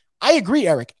winnable. I agree,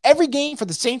 Eric. Every game for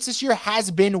the Saints this year has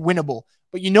been winnable.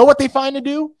 But you know what they find to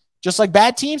do? Just like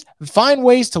bad teams, find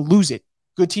ways to lose it.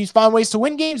 Good teams find ways to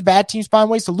win games. Bad teams find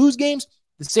ways to lose games.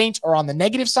 The Saints are on the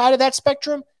negative side of that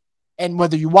spectrum. And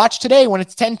whether you watch today when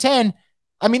it's 10-10,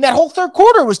 I mean, that whole third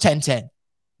quarter was 10-10.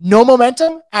 No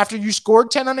momentum after you scored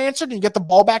 10 unanswered and you get the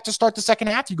ball back to start the second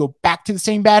half. You go back to the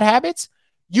same bad habits.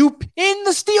 You pin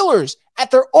the Steelers at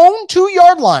their own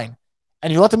 2-yard line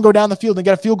and you let them go down the field and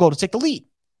get a field goal to take the lead.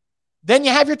 Then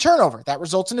you have your turnover. That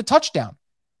results in a touchdown.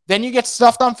 Then you get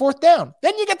stuffed on 4th down.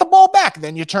 Then you get the ball back.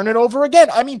 Then you turn it over again.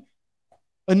 I mean,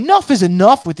 enough is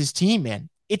enough with this team, man.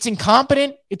 It's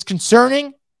incompetent. It's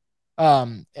concerning.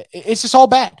 It's just all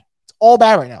bad. It's all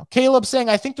bad right now. Caleb saying,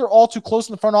 I think they're all too close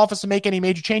in the front office to make any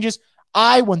major changes.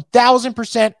 I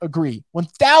 1,000% agree.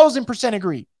 1,000%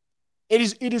 agree. It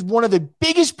is one of the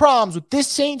biggest problems with this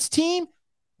Saints team.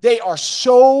 They are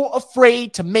so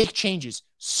afraid to make changes.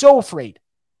 So afraid.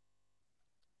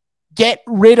 Get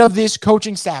rid of this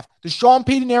coaching staff. The Sean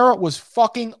Payton era was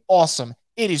fucking awesome.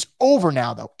 It is over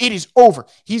now, though. It is over.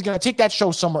 He's going to take that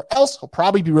show somewhere else. He'll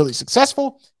probably be really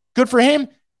successful. Good for him.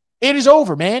 It is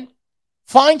over, man.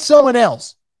 Find someone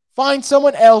else. Find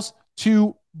someone else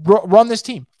to run this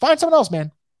team. Find someone else,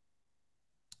 man.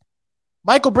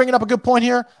 Michael bringing up a good point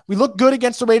here. We look good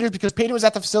against the Raiders because Payton was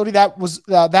at the facility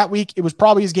that week. It was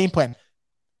probably his game plan.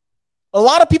 A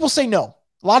lot of people say no.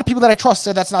 A lot of people that I trust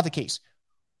said that's not the case.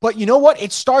 But you know what?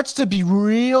 It starts to be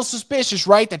real suspicious,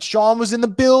 right? That Sean was in the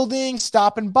building,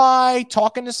 stopping by,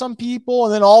 talking to some people,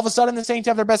 and then all of a sudden the Saints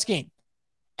have their best game.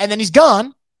 And then he's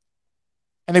gone,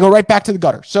 and they go right back to the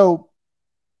gutter. So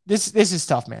this is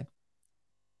tough, man.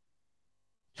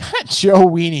 Joe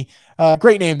Weenie.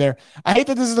 Great name there. I hate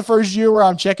that this is the first year where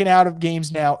I'm checking out of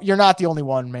games now. You're not the only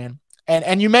one, man.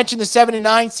 And you mentioned the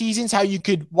 7-9 seasons, how you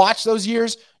could watch those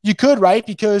years. You could, right?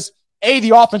 Because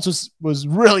the offense was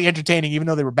really entertaining, even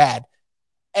though they were bad.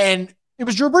 And it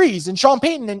was Drew Brees and Sean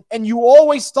Payton. And you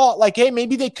always thought, like, hey,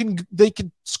 maybe they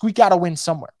could squeak out a win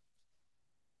somewhere.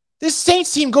 This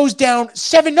Saints team goes down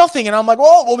 7-0. And I'm like,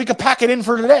 well, we could pack it in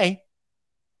for today.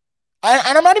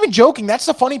 And I'm not even joking. That's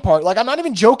the funny part. Like, I'm not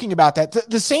even joking about that.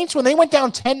 The Saints, when they went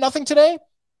down 10-0 today,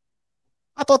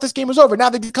 I thought this game was over. Now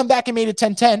they come back and made it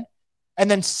 10-10 and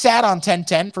then sat on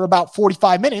 10-10 for about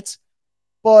 45 minutes.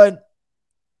 But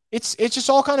it's just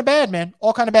all kind of bad, man.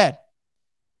 All kind of bad.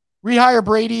 Rehire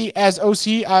Brady as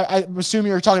OC. I'm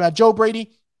assuming you're talking about Joe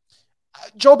Brady.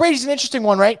 Joe Brady's an interesting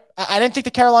one, right? I didn't think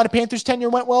the Carolina Panthers tenure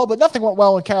went well, but nothing went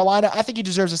well in Carolina. I think he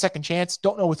deserves a second chance.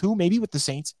 Don't know with who, maybe with the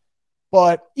Saints.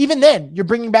 But even then, you're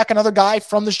bringing back another guy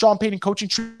from the Sean Payton coaching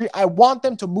tree. I want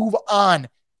them to move on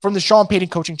from the Sean Payton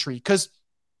coaching tree because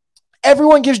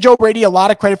everyone gives Joe Brady a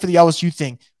lot of credit for the LSU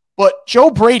thing. But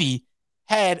Joe Brady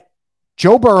had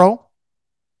Joe Burrow,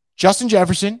 Justin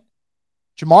Jefferson,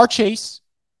 Jamar Chase,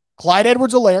 Clyde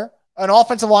Edwards-Helaire, an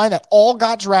offensive line that all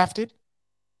got drafted,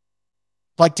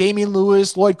 like Damian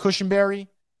Lewis, Lloyd Cushenberry,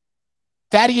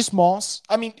 Thaddeus Moss.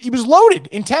 I mean, he was loaded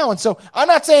in talent. So I'm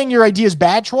not saying your idea is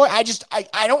bad, Troy. I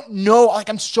don't know. Like,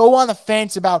 I'm so on the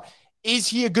fence about, is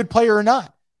he a good player or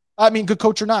not? I mean, good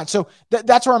coach or not. So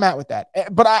that's where I'm at with that.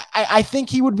 But I think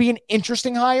he would be an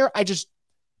interesting hire.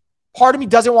 Part of me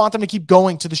doesn't want them to keep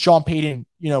going to the Sean Payton,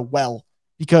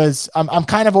 because I'm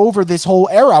kind of over this whole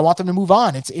era. I want them to move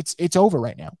on. It's over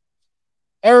right now.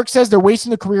 Eric says they're wasting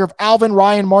the career of Alvin,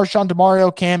 Ryan, Marshawn,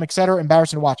 DeMario, Cam, etc.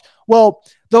 Embarrassing to watch. Well,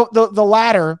 the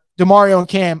latter, DeMario and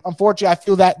Cam, unfortunately, I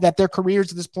feel that their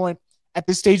careers at this point, at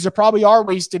this stage, they probably are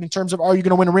wasted in terms of, are you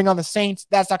going to win a ring on the Saints?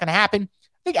 That's not going to happen.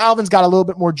 I think Alvin's got a little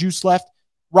bit more juice left.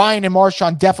 Ryan and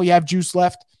Marshawn definitely have juice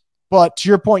left. But to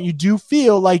your point, you do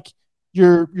feel like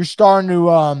you're starting to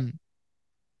run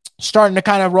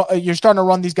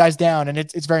these guys down, and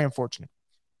it's very unfortunate.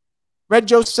 Red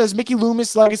Joseph says Mickey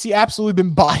Loomis' legacy absolutely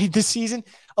been bodied this season.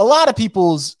 A lot of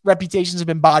people's reputations have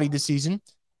been bodied this season.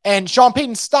 And Sean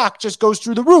Payton's stock just goes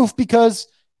through the roof because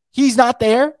he's not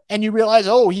there. And you realize,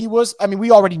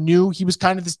 we already knew he was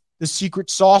kind of the secret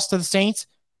sauce to the Saints.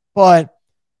 But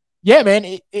yeah,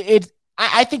 man,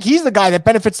 I think he's the guy that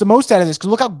benefits the most out of this because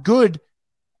look how good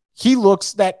he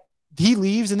looks that he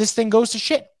leaves and this thing goes to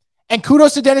shit. And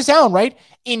kudos to Dennis Allen, right?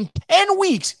 In 10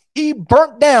 weeks, he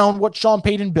burnt down what Sean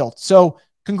Payton built. So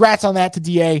congrats on that to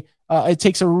DA. It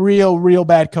takes a real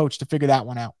bad coach to figure that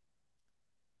one out.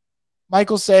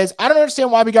 Michael says, I don't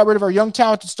understand why we got rid of our young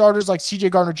talented starters like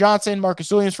CJ Gardner-Johnson, Marcus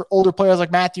Williams for older players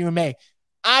like Matthew and May.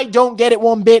 I don't get it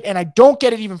one bit, and I don't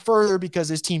get it even further because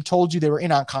this team told you they were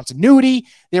in on continuity.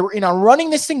 They were in on running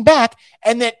this thing back,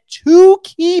 and that two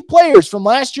key players from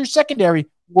last year's secondary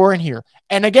were in here.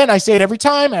 And again, I say it every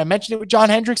time, and I mentioned it with John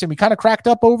Hendricks, and we kind of cracked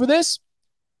up over this.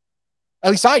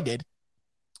 At least I did.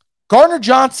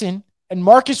 Gardner-Johnson and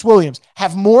Marcus Williams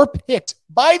have more picks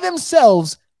by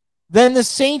themselves than the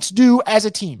Saints do as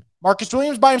a team. Marcus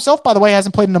Williams by himself, by the way,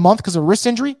 hasn't played in a month because of a wrist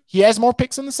injury. He has more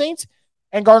picks than the Saints.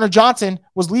 And Gardner-Johnson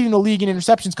was leading the league in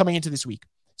interceptions coming into this week.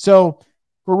 So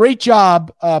great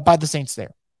job by the Saints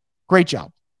there. Great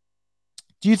job.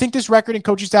 Do you think this record and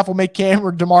coaching staff will make Cam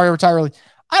or DeMario retire early?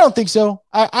 I don't think so.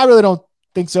 I really don't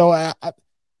think so.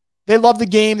 They love the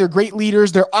game. They're great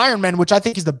leaders. They're Ironmen, which I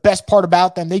think is the best part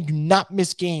about them. They do not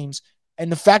miss games.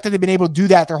 And the fact that they've been able to do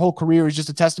that their whole career is just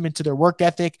a testament to their work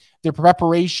ethic, their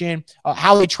preparation,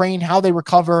 how they train, how they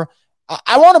recover.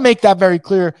 I want to make that very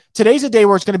clear. Today's a day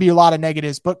where it's going to be a lot of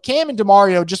negatives, but Cam and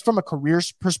DeMario, just from a career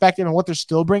perspective and what they're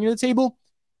still bringing to the table,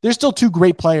 they're still two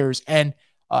great players. And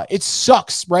it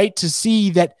sucks, right, to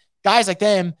see that guys like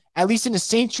them, at least in the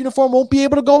Saints uniform, won't be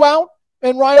able to go out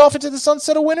and ride off into the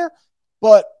sunset a winner.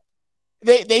 But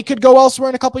they could go elsewhere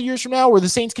in a couple of years from now where the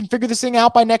Saints can figure this thing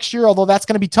out by next year, although that's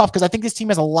going to be tough because I think this team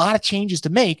has a lot of changes to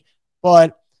make.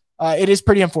 But it is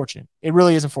pretty unfortunate. It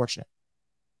really is unfortunate.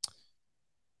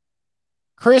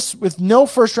 Chris, with no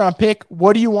first-round pick,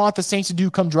 what do you want the Saints to do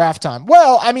come draft time?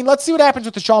 Well, I mean, let's see what happens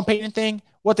with the Sean Payton thing,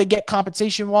 what they get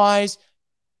compensation-wise.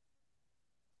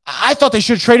 I thought they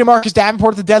should have traded Marcus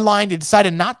Davenport at the deadline. They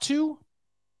decided not to.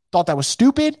 Thought that was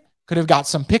stupid. Could have got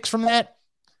some picks from that.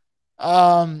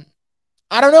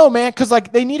 I don't know, man, because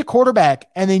they need a quarterback,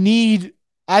 and they need,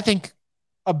 I think,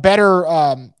 a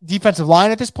better defensive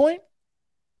line at this point.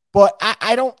 But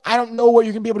I don't know what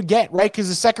you're going to be able to get, right? Because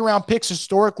the second round picks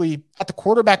historically at the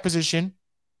quarterback position,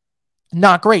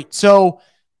 not great. So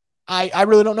I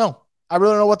really don't know. I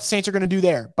really don't know what the Saints are going to do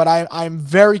there. But I'm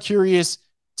very curious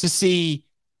to see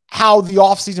how the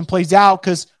offseason plays out,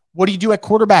 because what do you do at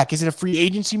quarterback? Is it a free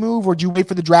agency move, or do you wait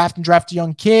for the draft and draft a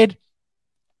young kid?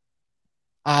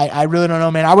 I really don't know,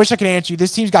 man. I wish I could answer you.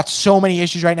 This team's got so many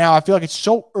issues right now. I feel like it's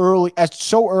so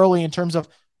early in terms of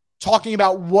talking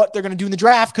about what they're going to do in the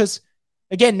draft, because,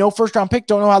 again, no first-round pick.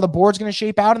 Don't know how the board's going to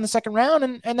shape out in the second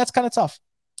round, and that's kind of tough.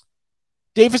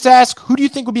 Davis asks, who do you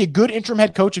think would be a good interim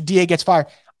head coach if DA gets fired?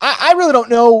 I really don't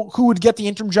know who would get the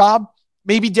interim job.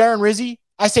 Maybe Darren Rizzi.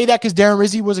 I say that because Darren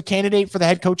Rizzi was a candidate for the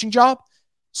head coaching job.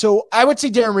 So I would say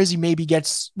Darren Rizzi maybe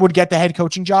would get the head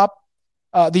coaching job,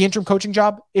 the interim coaching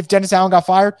job, if Dennis Allen got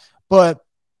fired. But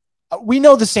we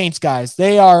know the Saints, guys.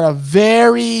 They are a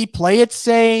very play it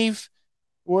safe.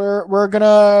 We're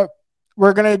gonna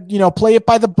play it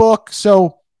by the book.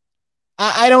 So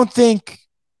I don't think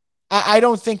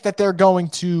that they're going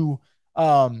to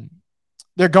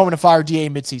fire DA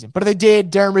midseason. But if they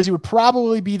did, Darren Rizzi would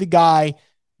probably be the guy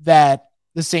that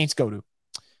the Saints go to.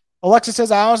 Alexa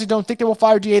says, I honestly don't think they will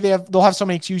fire DA. They'll have so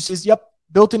many excuses. Yep,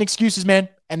 built-in excuses, man.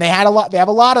 And they have a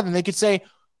lot of them. They could say,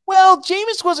 well,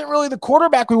 Jameis wasn't really the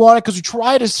quarterback we wanted because we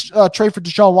tried to trade for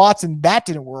Deshaun Watson. That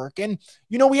didn't work. And,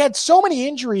 we had so many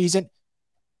injuries. And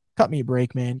cut me a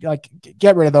break, man. Like,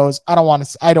 get rid of those. I don't want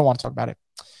to talk about it.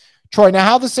 Troy, now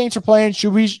how the Saints are playing,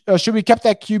 should we kept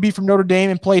that QB from Notre Dame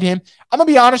and played him? I'm going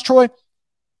to be honest, Troy.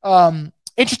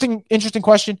 Interesting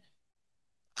question.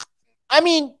 I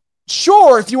mean,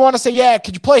 sure, if you want to say, yeah,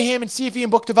 could you play him and see if Ian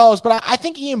Book develops? But I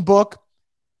think Ian Book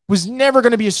was never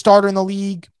going to be a starter in the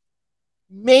league.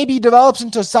 Maybe develops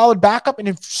into a solid backup, and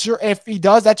if he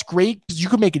does, that's great, because you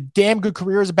could make a damn good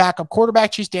career as a backup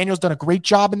quarterback. Chase Daniel's done a great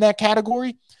job in that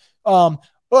category. But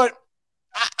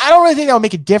I don't really think that would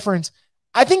make a difference.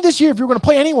 I think this year, if you were going to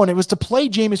play anyone, it was to play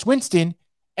Jameis Winston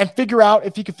and figure out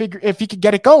if he could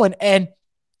get it going. And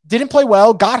didn't play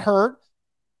well, got hurt,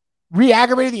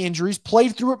 re-aggravated the injuries,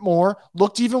 played through it more,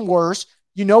 looked even worse.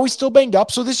 He's still banged up.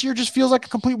 So this year just feels like a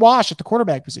complete wash at the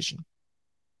quarterback position.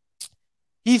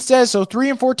 He says, so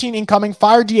 3-14 incoming,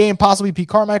 fire DA and possibly Pete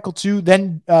Carmichael too.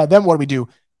 Then what do we do?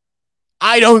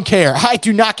 I don't care. I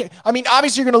do not care. I mean,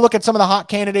 obviously you're going to look at some of the hot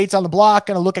candidates on the block,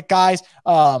 going to look at guys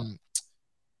I'm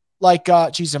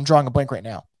drawing a blank right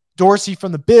now. Dorsey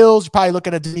from the Bills. You probably look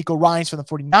at a D'Amico Ryans from the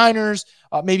 49ers,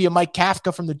 maybe a Mike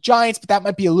Kafka from the Giants, but that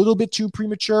might be a little bit too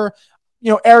premature.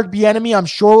 Eric Bieniemy, I'm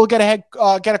sure we'll get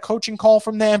a coaching call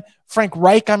from them. Frank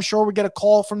Reich, I'm sure we'll get a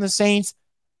call from the Saints.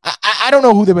 I don't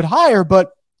know who they would hire,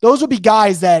 but those would be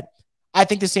guys that I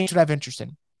think the Saints would have interest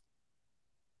in.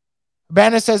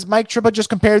 Urbana says, Mike Tripa just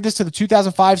compared this to the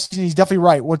 2005 season. He's definitely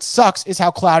right. What sucks is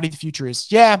how cloudy the future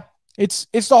is. Yeah, it's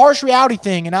the harsh reality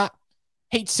thing, and I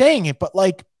hate saying it, but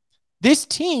this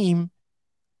team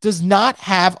does not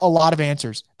have a lot of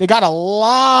answers. They got a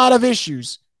lot of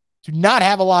issues, do not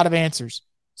have a lot of answers.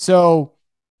 So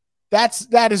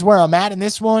that is where I'm at in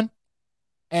this one.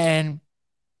 And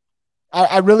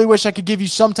I really wish I could give you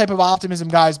some type of optimism,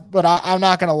 guys, but I'm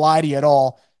not going to lie to you at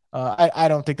all. I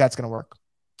don't think that's going to work.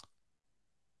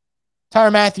 Tyler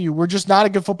Matthew, we're just not a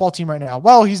good football team right now.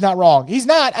 Well, he's not wrong. He's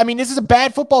not. I mean, this is a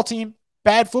bad football team.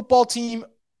 Bad football team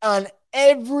on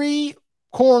every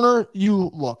corner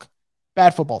you look.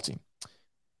 Bad football team.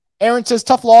 Aaron says,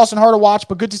 tough loss and hard to watch,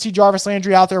 but good to see Jarvis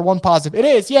Landry out there. One positive. It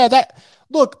is. Yeah,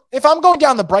 look, if I'm going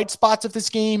down the bright spots of this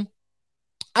game,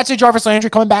 I'd say Jarvis Landry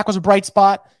coming back was a bright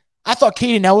spot. I thought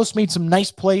Caden Ellis made some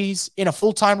nice plays in a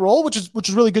full-time role, which is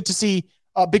really good to see.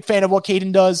 A big fan of what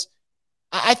Caden does.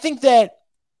 I think that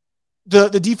the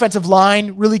defensive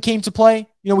line really came to play.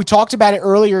 We talked about it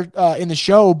earlier in the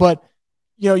show, but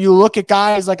you look at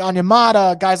guys like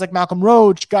Onyemata, guys like Malcolm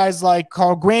Roach, guys like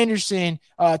Carl Granderson,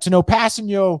 Tano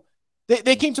Passanio.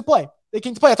 They came to play.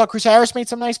 I thought Chris Harris made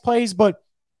some nice plays, but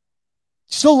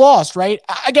still lost, right?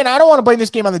 Again, I don't want to blame this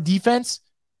game on the defense.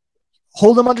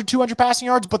 Hold them under 200 passing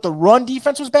yards, but the run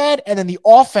defense was bad, and then the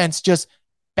offense just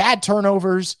bad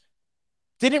turnovers.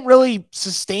 Didn't really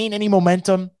sustain any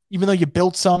momentum, even though you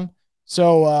built some.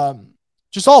 So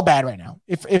just all bad right now,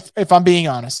 if I'm being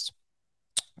honest.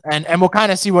 And we'll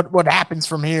kind of see what happens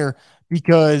from here,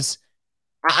 because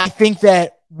I think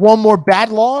that one more bad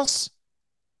loss,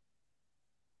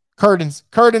 curtains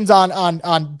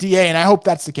on DA, and I hope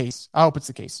that's the case. I hope it's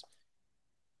the case.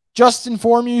 Justin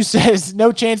Formu says,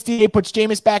 no chance DA puts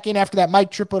Jameis back in after that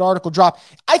Mike Triplett article drop.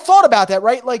 I thought about that,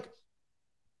 right?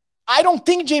 I don't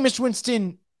think Jameis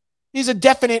Winston is a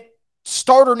definite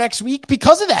starter next week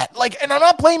because of that. Like, and I'm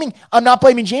not blaming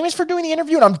Jameis for doing the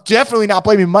interview, and I'm definitely not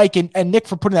blaming Mike and Nick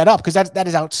for putting that up, because that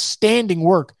is outstanding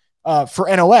work for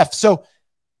NOF. So,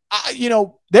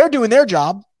 they're doing their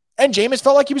job, and Jameis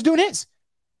felt like he was doing his.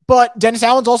 But Dennis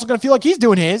Allen's also going to feel like he's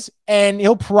doing his, and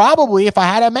he'll probably, if I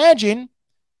had to imagine,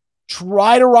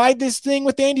 try to ride this thing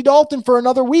with Andy Dalton for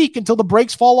another week until the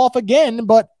brakes fall off again.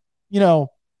 But,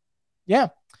 yeah.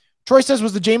 Troy says,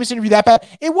 was the Jameis interview that bad?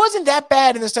 It wasn't that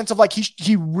bad in the sense of like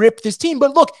he ripped his team.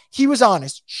 But look, he was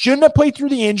honest. Shouldn't have played through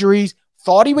the injuries.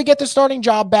 Thought he would get the starting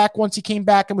job back once he came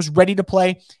back and was ready to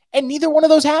play. And neither one of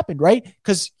those happened, right?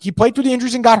 Because he played through the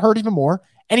injuries and got hurt even more,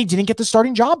 and he didn't get the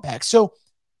starting job back. So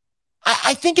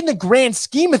I think in the grand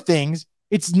scheme of things,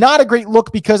 it's not a great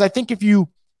look, because I think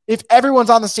if everyone's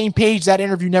on the same page, that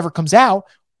interview never comes out.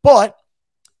 But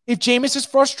if Jameis is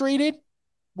frustrated,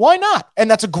 why not? And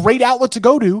that's a great outlet to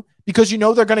go to, because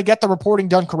they're going to get the reporting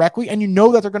done correctly, and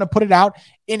that they're going to put it out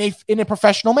in a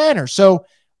professional manner. So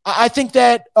I think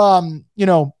that,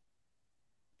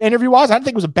 interview-wise, I don't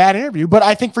think it was a bad interview, but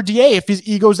I think for DA, if his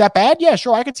ego's that bad, yeah,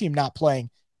 sure, I could see him not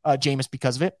playing Jameis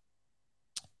because of it.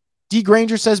 D.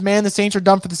 Granger says, man, the Saints are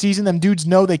done for the season. Them dudes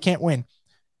know they can't win.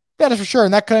 That is for sure.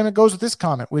 And that kind of goes with this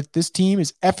comment, with this team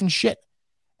is effing shit.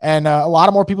 And a lot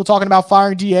of more people talking about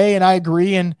firing DA, and I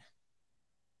agree. And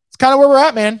it's kind of where we're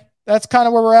at, man. That's kind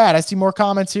of where we're at. I see more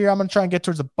comments here. I'm going to try and get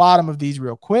towards the bottom of these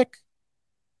real quick.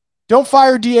 Don't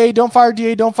fire DA. Don't fire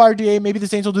DA. Don't fire DA. Maybe the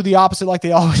Saints will do the opposite like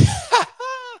they always.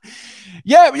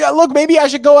 Yeah. Look, maybe I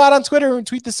should go out on Twitter and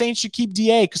tweet the Saints should keep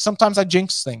DA, because sometimes I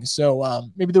jinx things. So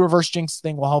maybe the reverse jinx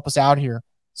thing will help us out here.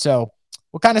 So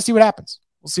we'll kind of see what happens.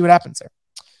 We'll see what happens there.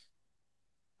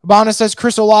 Habana says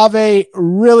Chris Olave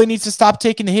really needs to stop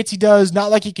taking the hits he does. Not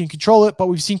like he can control it, but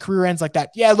we've seen career ends like that.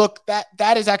 Yeah, look,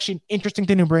 that is actually an interesting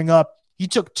thing to bring up. He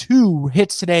took 2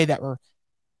 hits today that were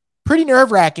pretty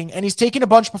nerve-wracking, and he's taken a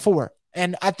bunch before.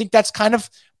 And I think that's kind of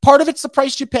part of it's the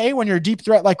price you pay when you're a deep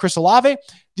threat like Chris Olave.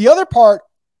 The other part,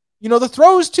 the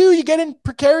throws too, you get in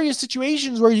precarious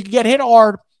situations where you can get hit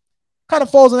hard, kind of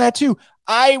falls on that too.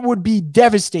 I would be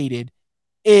devastated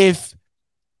if,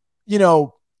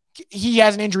 he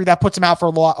has an injury that puts him out for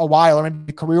a while, or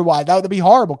maybe career-wide. That would be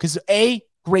horrible, because A,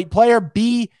 great player,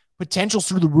 B, potential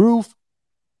through the roof.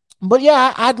 But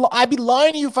yeah, I'd be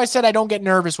lying to you if I said I don't get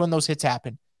nervous when those hits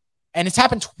happen. And it's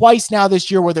happened twice now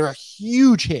this year where there are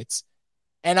huge hits.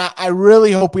 And I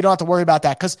really hope we don't have to worry about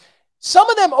that, because some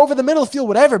of them over the middle of the field,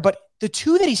 whatever, but the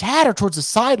 2 that he's had are towards the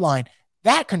sideline.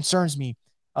 That concerns me.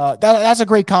 That's a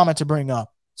great comment to bring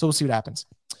up. So we'll see what happens.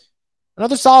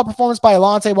 Another solid performance by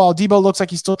Alante. While Debo looks like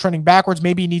he's still trending backwards,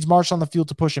 maybe he needs Marshall on the field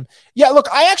to push him. Yeah, look,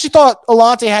 I actually thought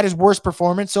Alante had his worst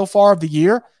performance so far of the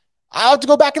year. I'll have to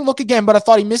go back and look again, but I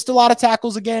thought he missed a lot of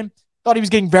tackles again. Thought he was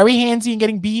getting very handsy and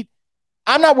getting beat.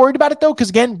 I'm not worried about it, though, because,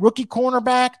 again, rookie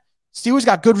cornerback. Steelers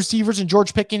got good receivers in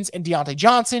George Pickens and Deontay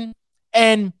Johnson.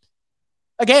 And,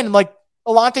 again, like,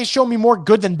 Alante's shown me more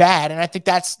good than bad, and I think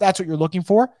that's what you're looking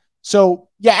for. So,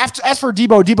 yeah, as for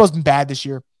Debo's been bad this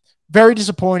year. Very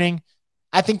disappointing.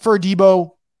 I think for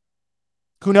Debo,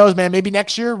 who knows, man, maybe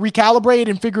next year recalibrate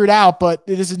and figure it out, but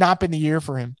this has not been the year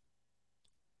for him.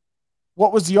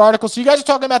 What was the article? So you guys are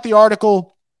talking about the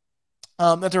article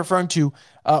that they're referring to.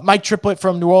 Mike Triplett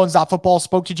from New Orleans Football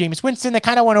spoke to Jameis Winston. They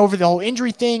kind of went over the whole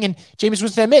injury thing, and Jameis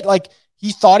Winston admit, like,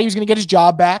 he thought he was going to get his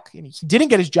job back, and he didn't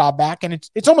get his job back, and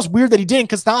it's almost weird that he didn't,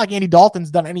 because it's not like Andy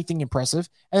Dalton's done anything impressive,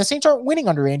 and the Saints aren't winning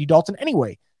under Andy Dalton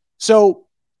anyway. So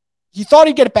he thought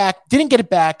he'd get it back, didn't get it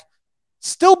back,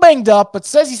 still banged up, but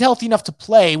says he's healthy enough to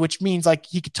play, which means, like,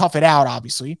 he could tough it out,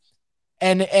 obviously.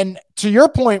 And to your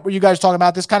point where you guys are talking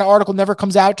about this kind of article never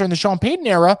comes out during the Sean Payton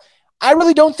era, I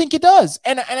really don't think it does.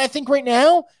 And I think right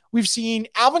now we've seen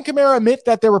Alvin Kamara admit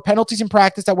that there were penalties in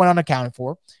practice that went unaccounted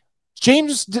for.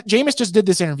 Jameis just did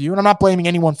this interview, and I'm not blaming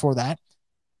anyone for that.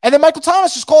 And then Michael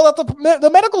Thomas just called out the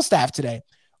medical staff today.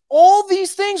 All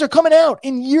these things are coming out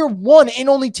in year 1 in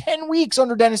only 10 weeks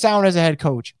under Dennis Allen as a head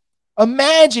coach.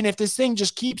 Imagine if this thing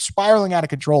just keeps spiraling out of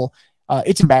control.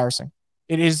 It's embarrassing.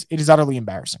 It is utterly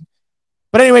embarrassing.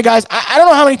 But anyway, guys, I don't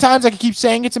know how many times I can keep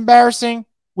saying it's embarrassing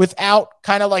without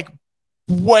kind of like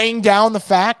weighing down the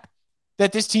fact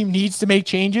that this team needs to make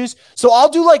changes. So I'll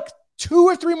do like 2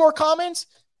 or 3 more comments,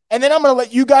 and then I'm going to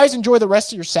let you guys enjoy the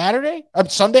rest of your Saturday.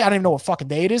 Sunday. I don't even know what fucking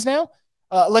day it is now.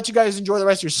 Let you guys enjoy the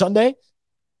rest of your Sunday.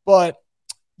 But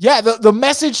yeah, the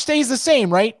message stays the same,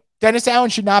 right? Dennis Allen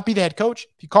should not be the head coach.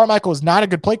 Pete Carmichael is not a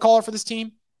good play caller for this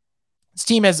team. This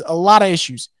team has a lot of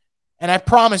issues. And I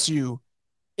promise you,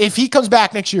 if he comes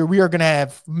back next year, we are going to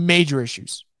have major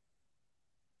issues.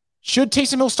 Should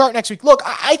Taysom Hill start next week? Look,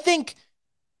 I think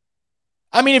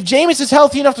I mean, if Jameis is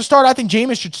healthy enough to start, I think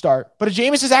Jameis should start. But if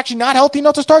Jameis is actually not healthy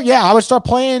enough to start, yeah, I would start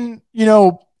playing,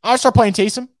 I would start playing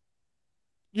Taysom.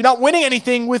 You're not winning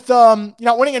anything with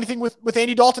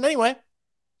Andy Dalton anyway.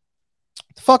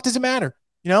 The fuck does it matter?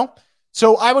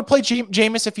 So I would play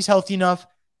Jameis if he's healthy enough.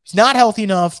 If he's not healthy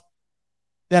enough,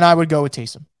 then I would go with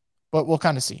Taysom. But we'll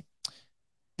kind of see.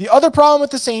 The other problem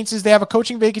with the Saints is they have a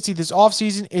coaching vacancy this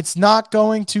offseason. It's not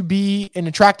going to be an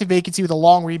attractive vacancy with a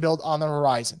long rebuild on the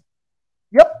horizon.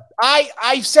 Yep.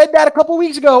 I said that a couple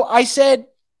weeks ago. I said,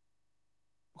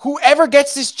 whoever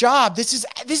gets this job, this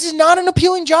is not an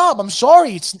appealing job. I'm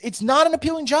sorry. It's not an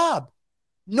appealing job.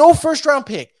 No first round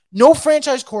pick, no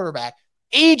franchise quarterback,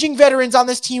 aging veterans on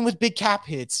this team with big cap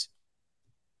hits.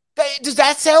 Does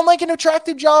that sound like an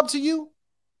attractive job to you?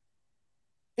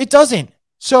 It doesn't.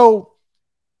 So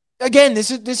again,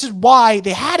 this is why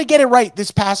they had to get it right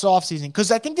this past offseason,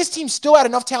 because I think this team still had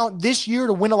enough talent this year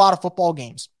to win a lot of football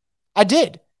games. I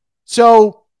did.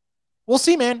 So we'll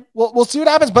see, man. We'll see what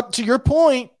happens. But to your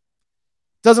point,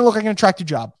 doesn't look like an attractive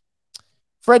job.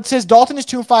 Fred says Dalton is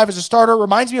 2-5 as a starter.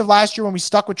 Reminds me of last year when we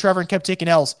stuck with Trevor and kept taking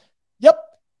L's. Yep.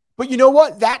 But you know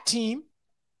what? That team,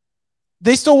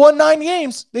 they still won 9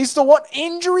 games. They still won,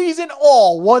 injuries and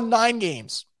all, won 9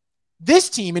 games. This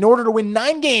team, in order to win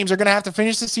 9 games, are going to have to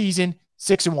finish the season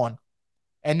 6-1.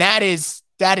 And that is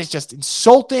just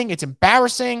insulting. It's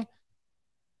embarrassing.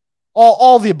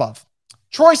 All the above.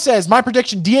 Troy says, my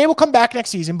prediction, DA will come back next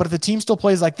season, but if the team still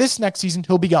plays like this next season,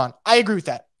 he'll be gone. I agree with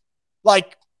that.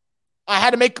 Like, I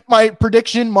had to make my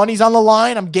prediction. Money's on the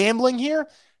line. I'm gambling here.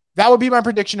 That would be my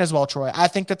prediction as well, Troy. I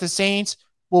think that the Saints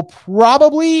will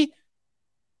probably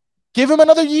give him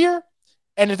another year.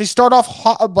 And if they start off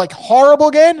horrible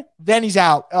again, then he's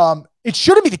out. It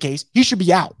shouldn't be the case. He should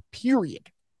be out, period.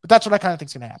 But that's what I kind of think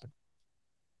is going to happen.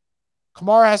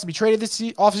 Kamara has to be traded this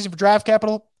offseason for draft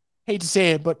capital. Hate to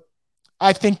say it, but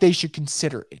I think they should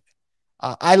consider it.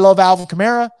 I love Alvin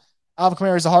Kamara. Alvin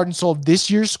Kamara is the heart and soul of this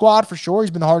year's squad for sure.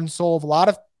 He's been the heart and soul of a lot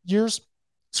of years'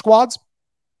 squads.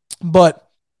 But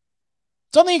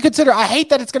something you consider. I hate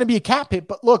that it's going to be a cap hit,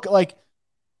 but look,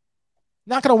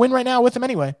 not going to win right now with him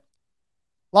anyway.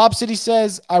 Lob City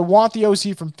says, I want the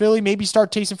OC from Philly. Maybe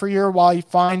start Taysom for a year while he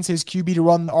finds his QB to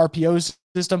run the RPO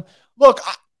system. Look,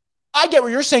 I get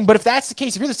what you're saying, but if that's the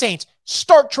case, if you're the Saints,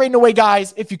 start trading away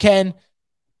guys if you can.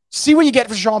 See what you get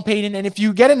for Sean Payton. And if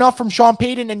you get enough from Sean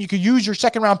Payton and you could use your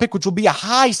second-round pick, which will be a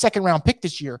high second-round pick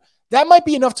this year, that might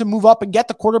be enough to move up and get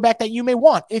the quarterback that you may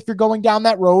want if you're going down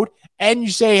that road and you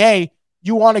say, hey,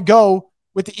 you want to go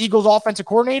with the Eagles offensive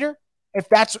coordinator, if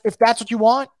that's what you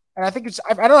want. And I think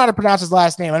I don't know how to pronounce his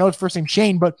last name. I know his first name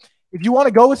Shane, but if you want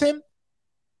to go with him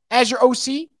as your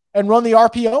OC and run the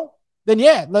RPO, then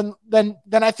yeah,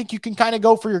 then I think you can kind of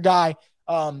go for your guy.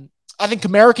 I think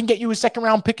Kamara can get you a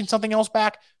second-round pick and something else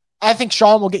back. I think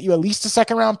Sean will get you at least a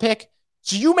second-round pick.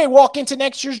 So you may walk into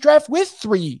next year's draft with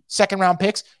 3 second-round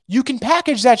picks. You can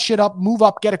package that shit up, move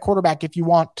up, get a quarterback if you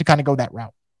want to kind of go that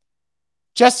route.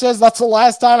 Jess says, that's the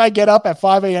last time I get up at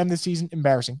 5 a.m. this season.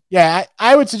 Embarrassing. Yeah,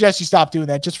 I would suggest you stop doing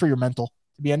that just for your mental.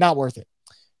 Not worth it.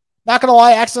 Not going to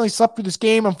lie, I accidentally slept through this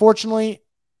game. Unfortunately,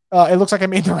 it looks like I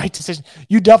made the right decision.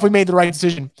 You definitely made the right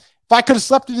decision. If I could have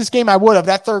slept through this game, I would have.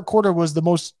 That third quarter was the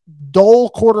most dull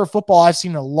quarter of football I've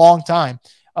seen in a long time.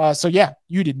 So yeah,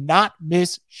 you did not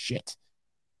miss shit.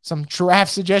 Some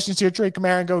draft suggestions here. Trade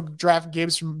Kamara and go draft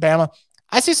Gibbs from Bama.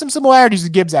 I see some similarities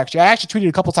with Gibbs, actually. I actually tweeted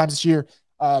a couple times this year.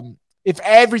 If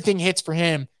everything hits for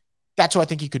him, that's who I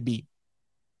think he could be.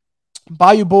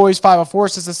 Bayou Boys 504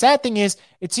 says, the sad thing is,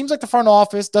 it seems like the front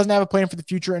office doesn't have a plan for the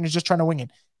future and is just trying to wing it.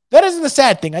 That isn't the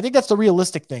sad thing. I think that's the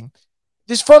realistic thing.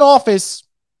 This front office,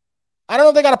 I don't know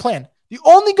if they got a plan. The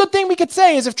only good thing we could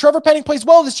say is if Trevor Penning plays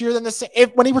well this year, then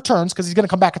when he returns, because he's going to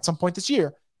come back at some point this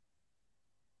year,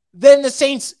 then the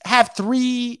Saints have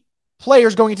 3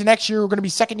 players going into next year who are going to be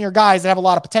second-year guys that have a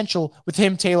lot of potential with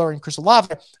him, Taylor, and Chris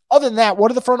Olave. Other than that, what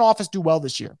did the front office do well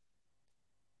this year?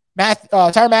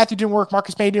 Tyrann Mathieu didn't work.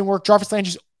 Marcus May didn't work. Jarvis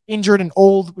Landry's injured and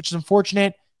old, which is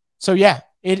unfortunate. So, yeah,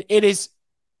 it is.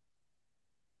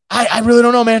 I really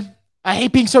don't know, man. I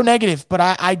hate being so negative, but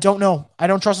I don't know. I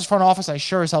don't trust this front office. I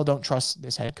sure as hell don't trust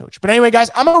this head coach. But anyway,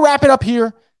 guys, I'm going to wrap it up here.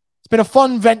 It's been a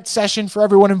fun vent session for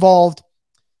everyone involved.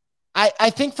 I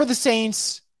think for the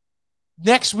Saints,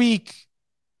 next week,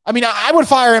 I would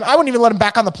fire him. I wouldn't even let him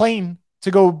back on the plane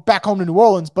to go back home to New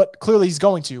Orleans, but clearly he's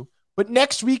going to. But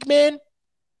next week, man,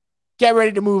 get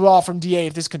ready to move off from DA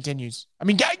if this continues.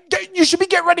 You should be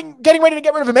getting ready to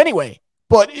get rid of him anyway.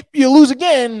 But if you lose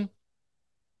again,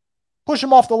 push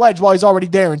him off the ledge while he's already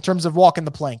there in terms of walking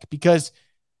the plank, because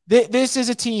this is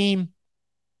a team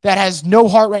that has no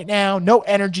heart right now, no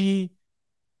energy,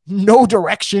 no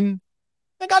direction.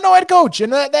 They got no head coach.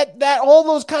 And that all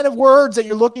those kind of words that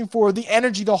you're looking for, the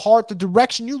energy, the heart, the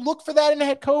direction, you look for that in a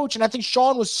head coach. And I think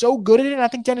Sean was so good at it. And I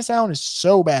think Dennis Allen is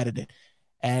so bad at it.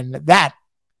 And that,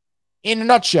 in a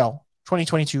nutshell,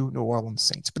 2022 New Orleans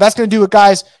Saints. But that's going to do it,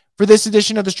 guys, for this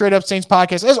edition of the Straight Up Saints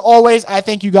podcast. As always, I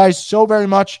thank you guys so very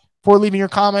much for leaving your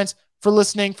comments, for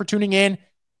listening, for tuning in.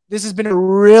 This has been a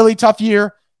really tough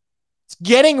year. It's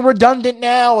getting redundant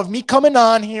now of me coming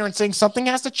on here and saying something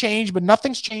has to change, but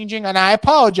nothing's changing. And I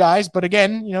apologize. But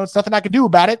again, it's nothing I can do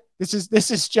about it. This is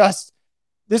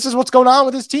what's going on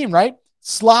with this team, right?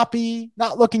 Sloppy,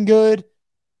 not looking good,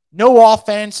 no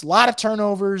offense, a lot of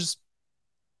turnovers,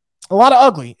 a lot of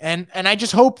ugly. And I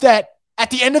just hope that at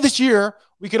the end of this year,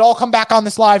 we could all come back on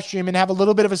this live stream and have a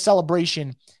little bit of a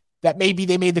celebration that maybe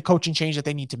they made the coaching change that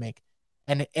they need to make.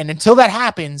 And until that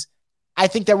happens, I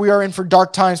think that we are in for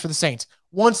dark times for the Saints.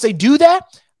 Once they do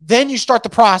that, then you start the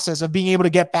process of being able to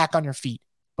get back on your feet.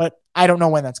 But I don't know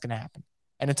when that's going to happen.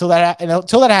 And until that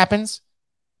happens,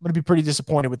 I'm going to be pretty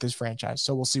disappointed with this franchise.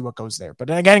 So we'll see what goes there. But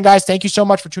again, guys, thank you so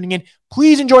much for tuning in.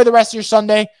 Please enjoy the rest of your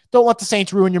Sunday. Don't let the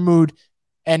Saints ruin your mood.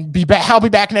 And I'll be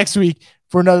back next week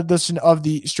for another edition of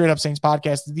the Straight Up Saints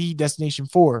podcast, the destination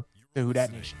for the Who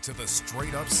Dat Nation. To the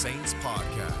Straight Up Saints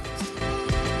podcast.